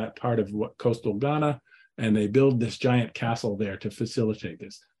kingdoms of that part of coastal Ghana, and they build this giant castle there to facilitate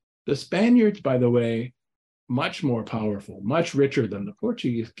this. The Spaniards, by the way, much more powerful, much richer than the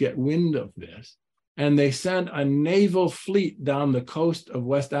Portuguese, get wind of this. And they sent a naval fleet down the coast of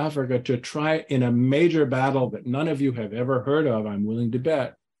West Africa to try, in a major battle that none of you have ever heard of, I'm willing to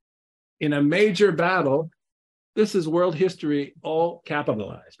bet. In a major battle, this is world history all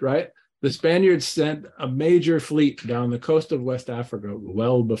capitalized, right? The Spaniards sent a major fleet down the coast of West Africa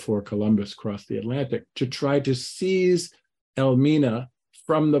well before Columbus crossed the Atlantic to try to seize Elmina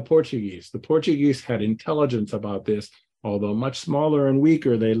from the Portuguese. The Portuguese had intelligence about this, although much smaller and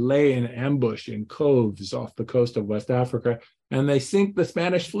weaker. They lay in ambush in coves off the coast of West Africa, and they sink the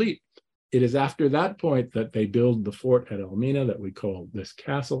Spanish fleet. It is after that point that they build the fort at Elmina that we call this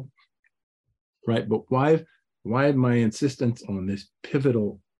castle, right? But why my insistence on this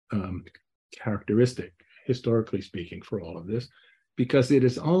pivotal characteristic, historically speaking, for all of this? Because it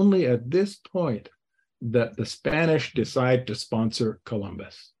is only at this point that the Spanish decide to sponsor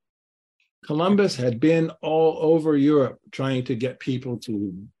Columbus. Columbus had been all over Europe trying to get people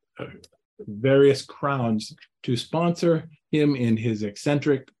to various crowns to sponsor him in his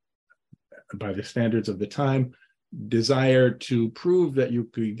eccentric, by the standards of the time, desire to prove that you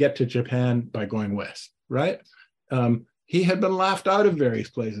could get to Japan by going west, right? He had been laughed out of various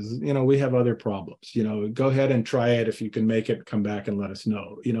places. You know, we have other problems. You know, go ahead and try it. If you can make it, come back and let us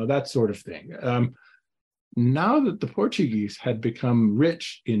know. You know, that sort of thing. Now that the Portuguese had become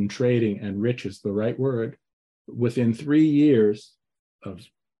rich in trading, and rich is the right word, within 3 years of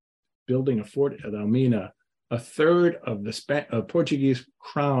building a fort at Elmina, a third of the Portuguese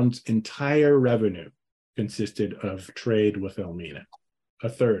crown's entire revenue consisted of trade with Elmina. A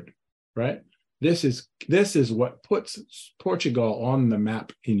third, right? This is what puts Portugal on the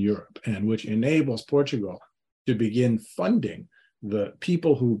map in Europe, and which enables Portugal to begin funding the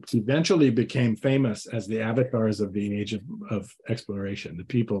people who eventually became famous as the avatars of the age of exploration, the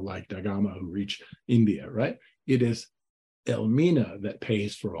people like Da Gama who reach India, right? It is Elmina that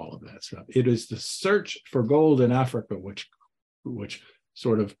pays for all of that stuff. It is the search for gold in Africa which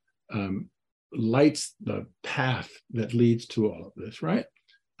sort of lights the path that leads to all of this, right?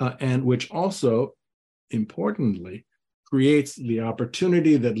 And which also, importantly, creates the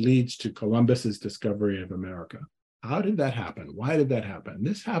opportunity that leads to Columbus's discovery of America. How did that happen? Why did that happen?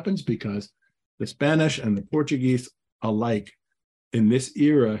 This happens because the Spanish and the Portuguese alike in this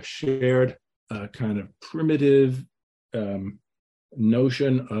era shared a kind of primitive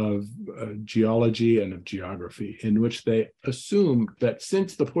notion of geology and of geography, in which they assumed that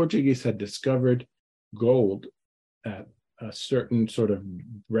since the Portuguese had discovered gold at a certain sort of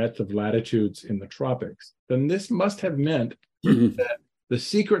breadth of latitudes in the tropics, then this must have meant that the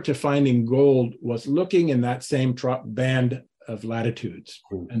secret to finding gold was looking in that same band of latitudes.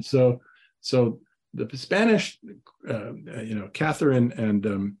 And so the Spanish, Catherine and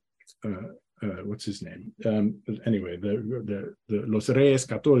what's his name? Anyway, the Los Reyes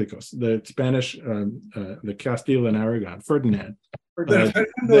Católicos, the Spanish, the Castile and Aragon, Ferdinand.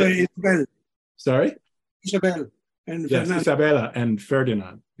 Isabel. Sorry? Isabel. And yes, Fernando. Isabella and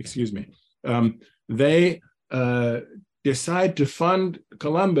Ferdinand, excuse me. They decide to fund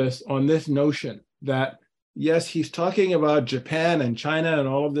Columbus on this notion that, yes, he's talking about Japan and China and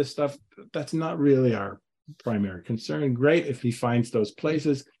all of this stuff. That's not really our primary concern. Great if he finds those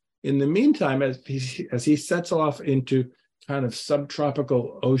places. In the meantime, as he sets off into kind of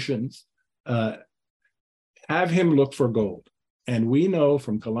subtropical oceans, have him look for gold. And we know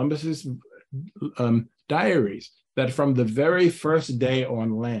from Columbus's diaries that from the very first day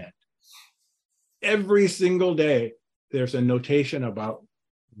on land, every single day, there's a notation about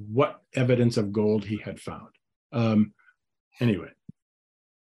what evidence of gold he had found. Anyway,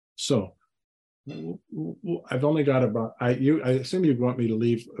 so I've only got about, I assume you want me to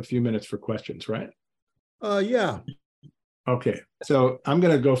leave a few minutes for questions, right? Yeah. Okay, so I'm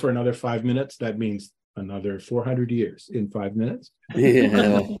going to go for another 5 minutes. That means another 400 years in 5 minutes.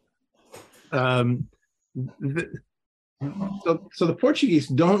 Yeah. So the Portuguese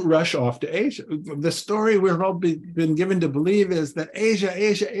don't rush off to Asia. The story we're all been given to believe is that Asia.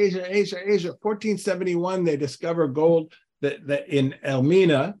 1471, they discover gold that in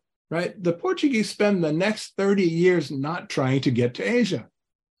Elmina, right? The Portuguese spend the next 30 years not trying to get to Asia.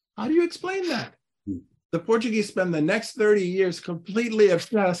 How do you explain that? The Portuguese spend the next 30 years completely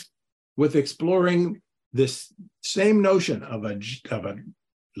obsessed with exploring this same notion of a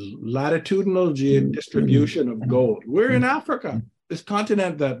latitudinal distribution of gold. We're in Africa, this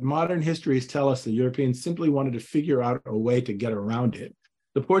continent that modern histories tell us the Europeans simply wanted to figure out a way to get around it.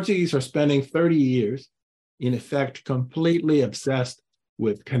 The Portuguese are spending 30 years, in effect, completely obsessed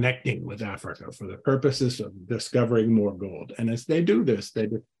with connecting with Africa for the purposes of discovering more gold. And as they do this,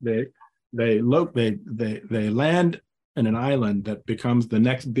 they land in an island that becomes the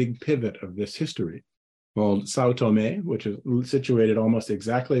next big pivot of this history, called Sao Tome, which is situated almost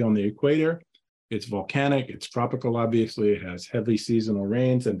exactly on the equator. It's volcanic, it's tropical, obviously, it has heavy seasonal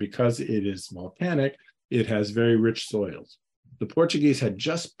rains, and because it is volcanic, it has very rich soils. The Portuguese had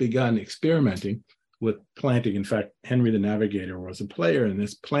just begun experimenting with planting. In fact, Henry the Navigator was a player in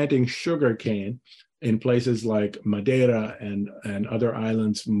this, planting sugar cane in places like Madeira and other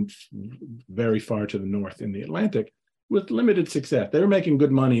islands very far to the north in the Atlantic with limited success. They were making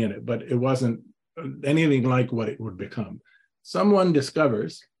good money in it, but it wasn't anything like what it would become. Someone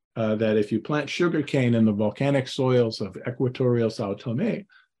discovers that if you plant sugar cane in the volcanic soils of equatorial Sao Tome,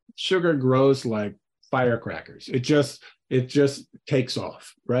 sugar grows like firecrackers. It just takes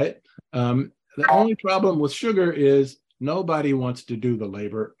off, right? The only problem with sugar is nobody wants to do the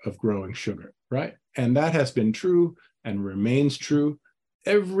labor of growing sugar, right? And that has been true and remains true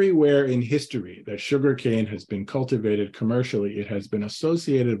everywhere in history that sugar cane has been cultivated commercially. It has been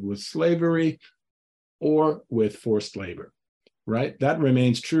associated with slavery or with forced labor, right? That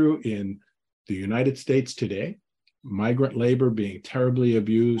remains true in the United States today. Migrant labor being terribly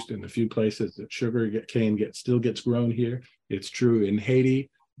abused in the few places that sugar cane still gets grown here. It's true in Haiti,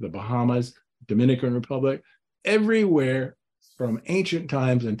 the Bahamas, Dominican Republic, everywhere from ancient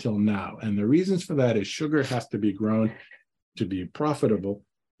times until now. And the reasons for that is sugar has to be grown to be profitable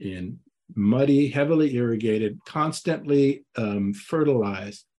in muddy, heavily irrigated, constantly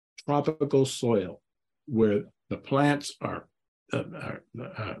fertilized tropical soil where the plants are,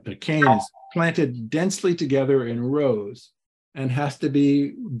 the cane is planted densely together in rows and has to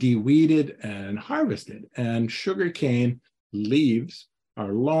be de-weeded and harvested. And sugarcane leaves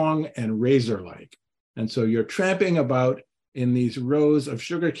are long and razor-like. And so you're tramping about in these rows of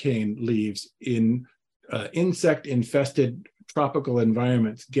sugarcane leaves in insect-infested tropical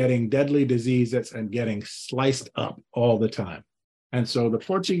environments, getting deadly diseases and getting sliced up all the time. And so the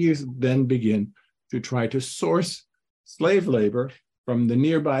Portuguese then begin to try to source slave labor from the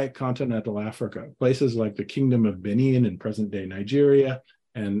nearby continental Africa, places like the Kingdom of Benin in present-day Nigeria,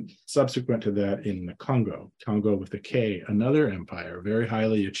 and subsequent to that in the Congo with a K, another empire, a very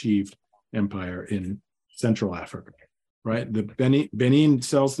highly achieved empire in Central Africa, right? The Benin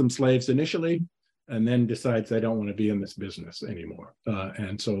sells them slaves initially, and then decides they don't want to be in this business anymore.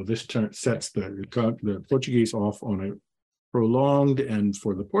 And so this sets the Portuguese off on a prolonged and,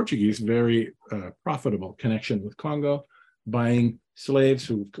 for the Portuguese, very profitable connection with Congo, buying slaves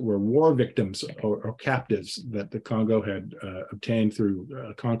who were war victims or captives that the Congo had obtained through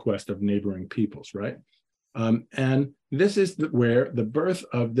conquest of neighboring peoples, right? And this is where the birth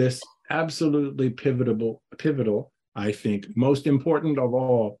of this absolutely pivotal, I think, most important of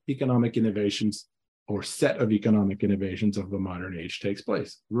all economic innovations or set of economic innovations of the modern age takes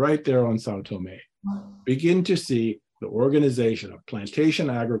place, right there on Sao Tome. Begin to see the organization of plantation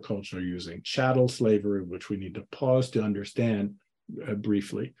agriculture using chattel slavery, which we need to pause to understand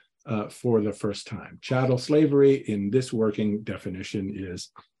briefly for the first time. Chattel slavery in this working definition is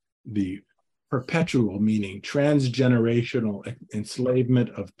the perpetual, meaning transgenerational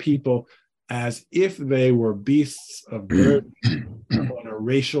enslavement of people as if they were beasts of burden on a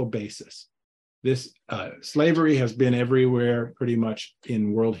racial basis. This slavery has been everywhere pretty much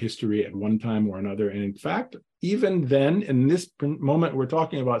in world history at one time or another. And in fact, even then, in this moment we're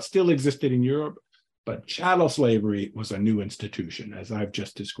talking about, still existed in Europe, but chattel slavery was a new institution, as I've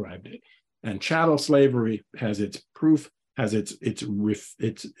just described it. And chattel slavery has its proof, has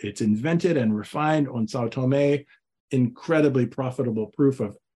it's invented and refined on Sao Tome, incredibly profitable proof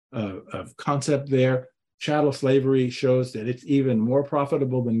of concept there. Chattel slavery shows that it's even more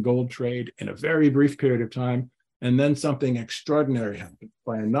profitable than gold trade in a very brief period of time. And then something extraordinary happened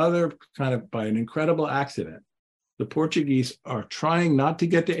by an incredible accident. The Portuguese are trying not to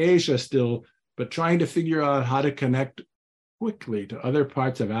get to Asia still, but trying to figure out how to connect quickly to other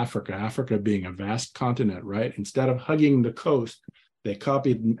parts of Africa, Africa being a vast continent, right? Instead of hugging the coast, they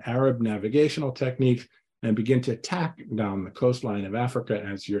copied Arab navigational techniques and begin to tack down the coastline of Africa.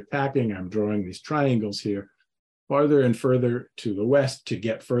 As you're tacking, I'm drawing these triangles here, farther and further to the west to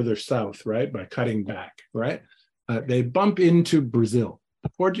get further south, right, by cutting back, right? They bump into Brazil. The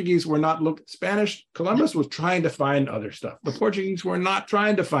Portuguese were not Columbus was trying to find other stuff. The Portuguese were not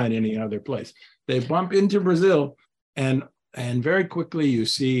trying to find any other place. They bump into Brazil, and very quickly you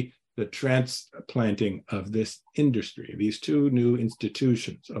see the transplanting of this industry, these two new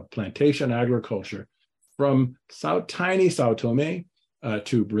institutions of plantation agriculture from tiny Sao Tome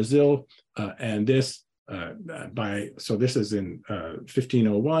to Brazil, and this So this is in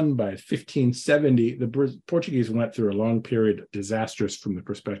 1501. By 1570, the Portuguese went through a long period, disastrous from the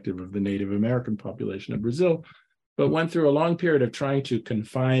perspective of the Native American population of Brazil, but went through a long period of trying to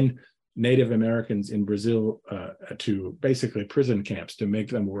confine Native Americans in Brazil to basically prison camps to make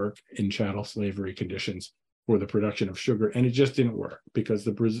them work in chattel slavery conditions for the production of sugar. And it just didn't work because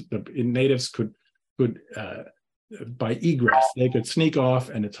the natives could by egress, they could sneak off,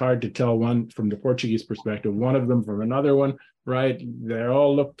 and it's hard to tell one from the Portuguese perspective, one of them from another one, right? They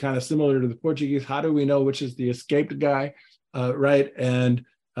all look kind of similar to the Portuguese. How do we know which is the escaped guy, right? And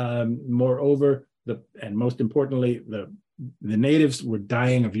moreover, and most importantly, the natives were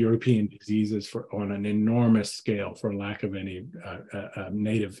dying of European diseases on an enormous scale for lack of any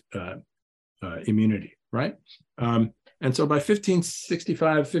native immunity, right? And so by 1565,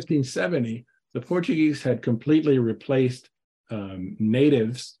 1570, the Portuguese had completely replaced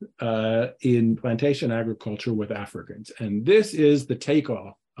natives in plantation agriculture with Africans. And this is the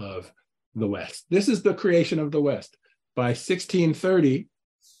takeoff of the West. This is the creation of the West. By 1630,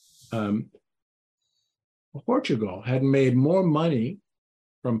 Portugal had made more money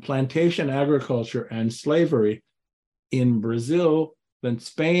from plantation agriculture and slavery in Brazil than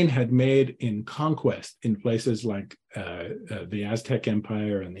Spain had made in conquest in places like the Aztec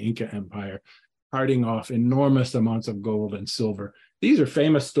Empire and the Inca Empire, carting off enormous amounts of gold and silver. These are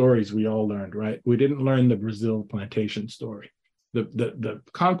famous stories we all learned, right? We didn't learn the Brazil plantation story. The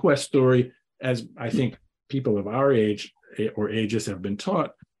conquest story, as I think people of our age or ages have been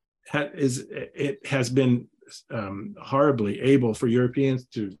taught, it has been horribly able for Europeans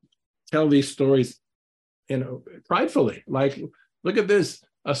to tell these stories, pridefully. Like, look at this,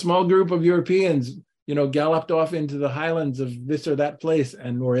 a small group of Europeans, galloped off into the highlands of this or that place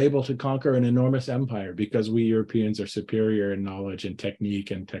and were able to conquer an enormous empire because we Europeans are superior in knowledge and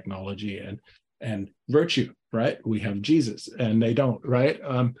technique and technology and virtue, right? We have Jesus and they don't, right?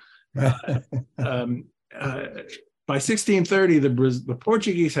 By 1630, the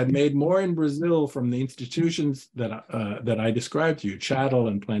Portuguese had made more in Brazil from the institutions that I described to you, chattel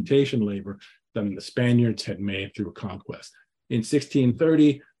and plantation labor, than the Spaniards had made through conquest. In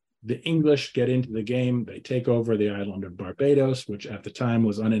 1630, the English get into the game. They take over the island of Barbados, which at the time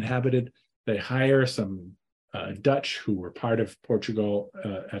was uninhabited. They hire some Dutch who were part of Portugal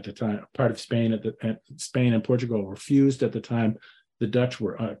at the time, part of Spain. Spain and Portugal were fused at the time. The Dutch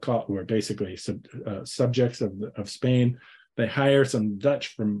were basically subjects of Spain. They hire some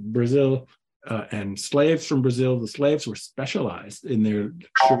Dutch from Brazil and slaves from Brazil. The slaves were specialized in their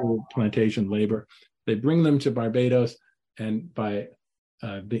sugar plantation labor. They bring them to Barbados, and by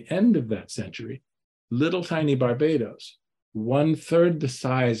the end of that century, little tiny Barbados, 1/3 the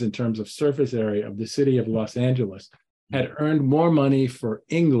size in terms of surface area of the city of Los Angeles, had earned more money for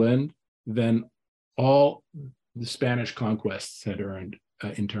England than all the Spanish conquests had earned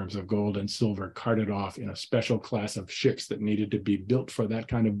in terms of gold and silver, carted off in a special class of ships that needed to be built for that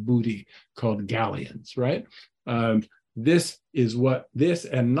kind of booty called galleons, right? This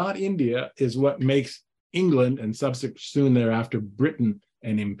and not India is what makes England and soon thereafter Britain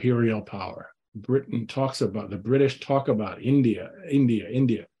an imperial power. The British talk about India.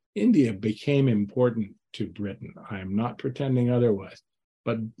 India became important to Britain. I am not pretending otherwise.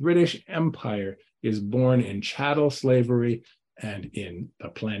 But British Empire is born in chattel slavery and in the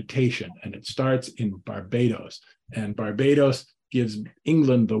plantation, and it starts in Barbados. And Barbados gives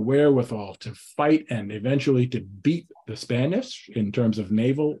England the wherewithal to fight and eventually to beat the Spanish in terms of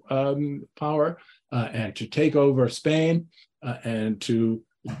naval power, and to take over Spain and to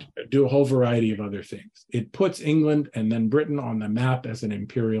do a whole variety of other things. It puts England and then Britain on the map as an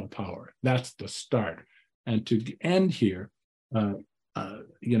imperial power. That's the start. And to end here, the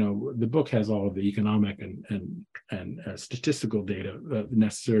book has all of the economic and statistical data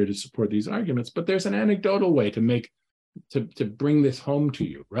necessary to support these arguments, but there's an anecdotal way to bring this home to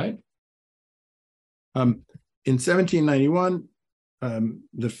you, right? In 1791,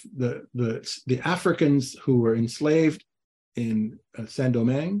 the Africans who were enslaved in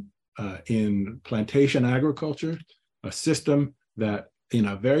Saint-Domingue in plantation agriculture, a system that in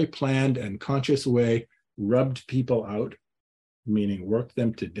a very planned and conscious way rubbed people out, meaning worked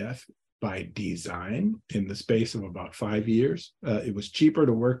them to death by design in the space of about 5 years. It was cheaper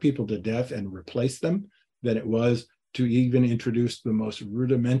to work people to death and replace them than it was to even introduce the most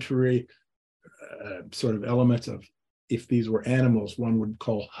rudimentary sort of elements of, if these were animals, one would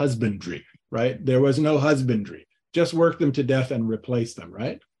call husbandry, right? There was no husbandry, just work them to death and replace them,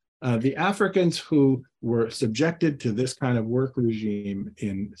 right? The Africans who were subjected to this kind of work regime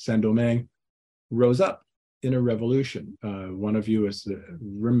in Saint-Domingue rose up in a revolution. One of you is the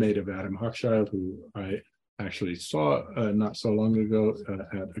roommate of Adam Hochschild, who I actually saw not so long ago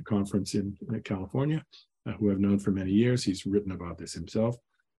at a conference in California, who I've known for many years. He's written about this himself.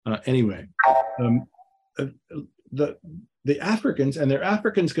 Anyway, the Africans, and they're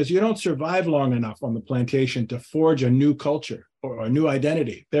Africans because you don't survive long enough on the plantation to forge a new culture or a new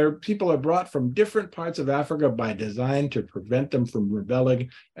identity. People are brought from different parts of Africa by design to prevent them from rebelling,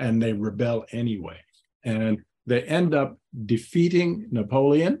 and they rebel anyway. And they end up defeating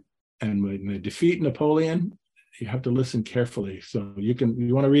Napoleon. And when they defeat Napoleon, you have to listen carefully. So you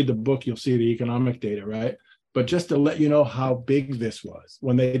want to read the book, you'll see the economic data, right? But just to let you know how big this was,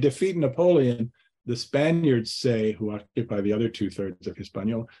 when they defeat Napoleon, the Spaniards say, who occupy the other 2/3 of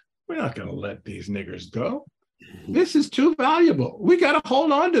Hispaniola, we're not going to let these niggers go. This is too valuable. We got to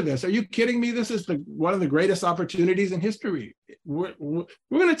hold on to this. Are you kidding me? This is one of the greatest opportunities in history. We're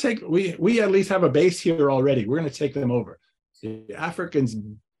going to take, we at least have a base here already. We're going to take them over. The Africans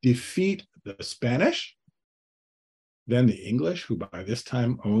defeat the Spanish, then the English, who by this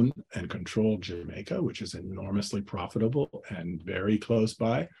time own and control Jamaica, which is enormously profitable and very close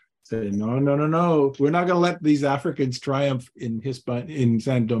by, say, no, we're not going to let these Africans triumph in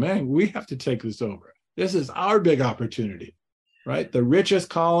Saint Domingue. We have to take this over. This is our big opportunity, right? The richest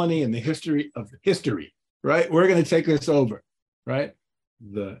colony in the history of history, right? We're going to take this over, right?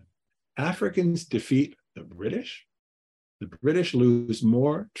 The Africans defeat the British. The British lose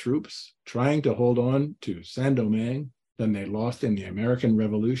more troops trying to hold on to Saint Domingue than they lost in the American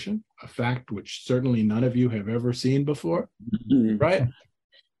Revolution, a fact which certainly none of you have ever seen before, right?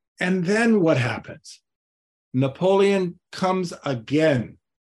 And then what happens? Napoleon comes again.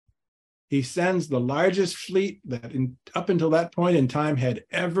 He sends the largest fleet that up until that point in time had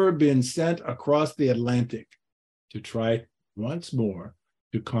ever been sent across the Atlantic to try once more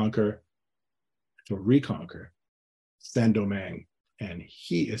to reconquer Saint-Domingue, and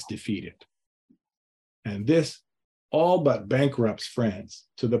he is defeated. And this all but bankrupts France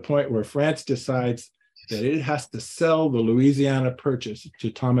to the point where France decides that it has to sell the Louisiana Purchase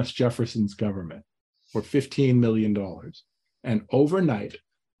to Thomas Jefferson's government for $15 million. And overnight,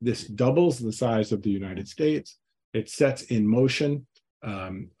 this doubles the size of the United States. It sets in motion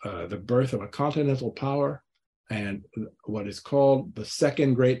the birth of a continental power and what is called the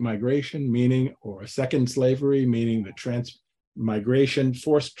Second Great Migration, or second slavery, meaning the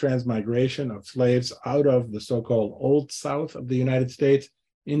forced transmigration of slaves out of the so-called Old South of the United States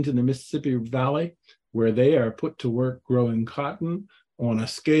into the Mississippi Valley, where they are put to work growing cotton on a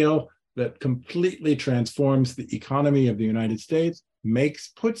scale that completely transforms the economy of the United States,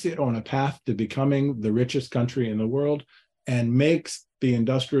 puts it on a path to becoming the richest country in the world, and makes the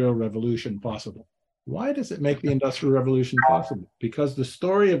Industrial Revolution possible. Why does it make the Industrial Revolution possible? Because the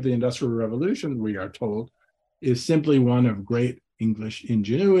story of the Industrial Revolution, we are told, is simply one of great English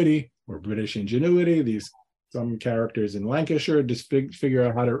ingenuity or British ingenuity. Some characters in Lancashire just figure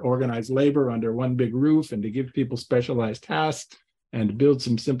out how to organize labor under one big roof and to give people specialized tasks and to build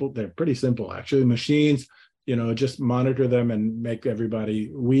they're pretty simple actually, machines, just monitor them and make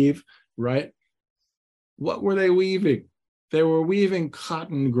everybody weave, right? What were they weaving? They were weaving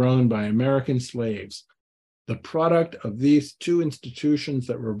cotton grown by American slaves, the product of these two institutions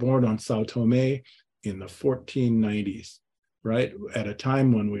that were born on Sao Tome in the 1490s, right? At a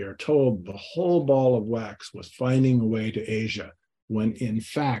time when we are told the whole ball of wax was finding a way to Asia, when in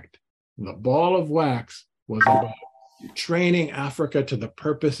fact, the ball of wax was about training Africa to the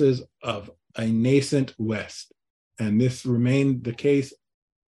purposes of a nascent West. And this remained the case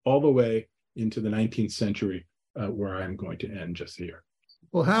all the way into the 19th century, where I'm going to end just here.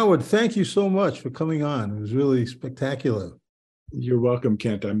 Well, Howard, thank you so much for coming on. It was really spectacular. You're welcome,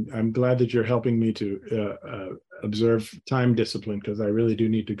 Kent. I'm glad that you're helping me to observe time discipline, because I really do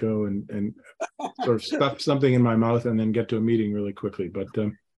need to go and sort of stuff something in my mouth and then get to a meeting really quickly. But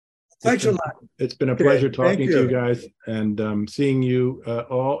thanks a lot. It's been a pleasure talking to you guys and seeing you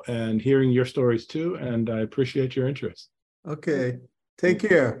all and hearing your stories too. And I appreciate your interest. Okay. Take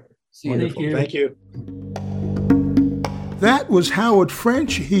care. Wonderful. Thank you. That was Howard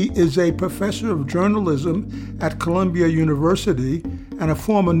French. He is a professor of journalism at Columbia University and a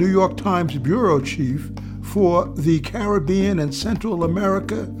former New York Times bureau chief for the Caribbean and Central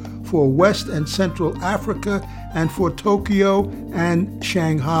America, for West and Central Africa, and for Tokyo and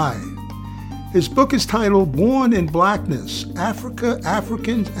Shanghai. His book is titled Born in Blackness, Africa,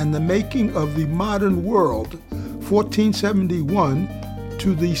 Africans, and the Making of the Modern World, 1471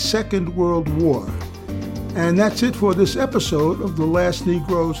 to the Second World War. And that's it for this episode of The Last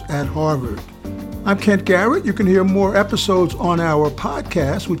Negroes at Harvard. I'm Kent Garrett. You can hear more episodes on our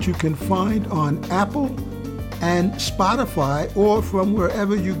podcast, which you can find on Apple, and Spotify, or from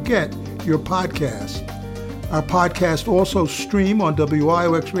wherever you get your podcasts. Our podcasts also stream on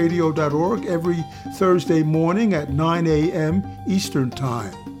WIOXradio.org every Thursday morning at 9 a.m. Eastern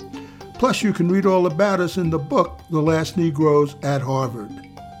Time. Plus, you can read all about us in the book, The Last Negroes at Harvard.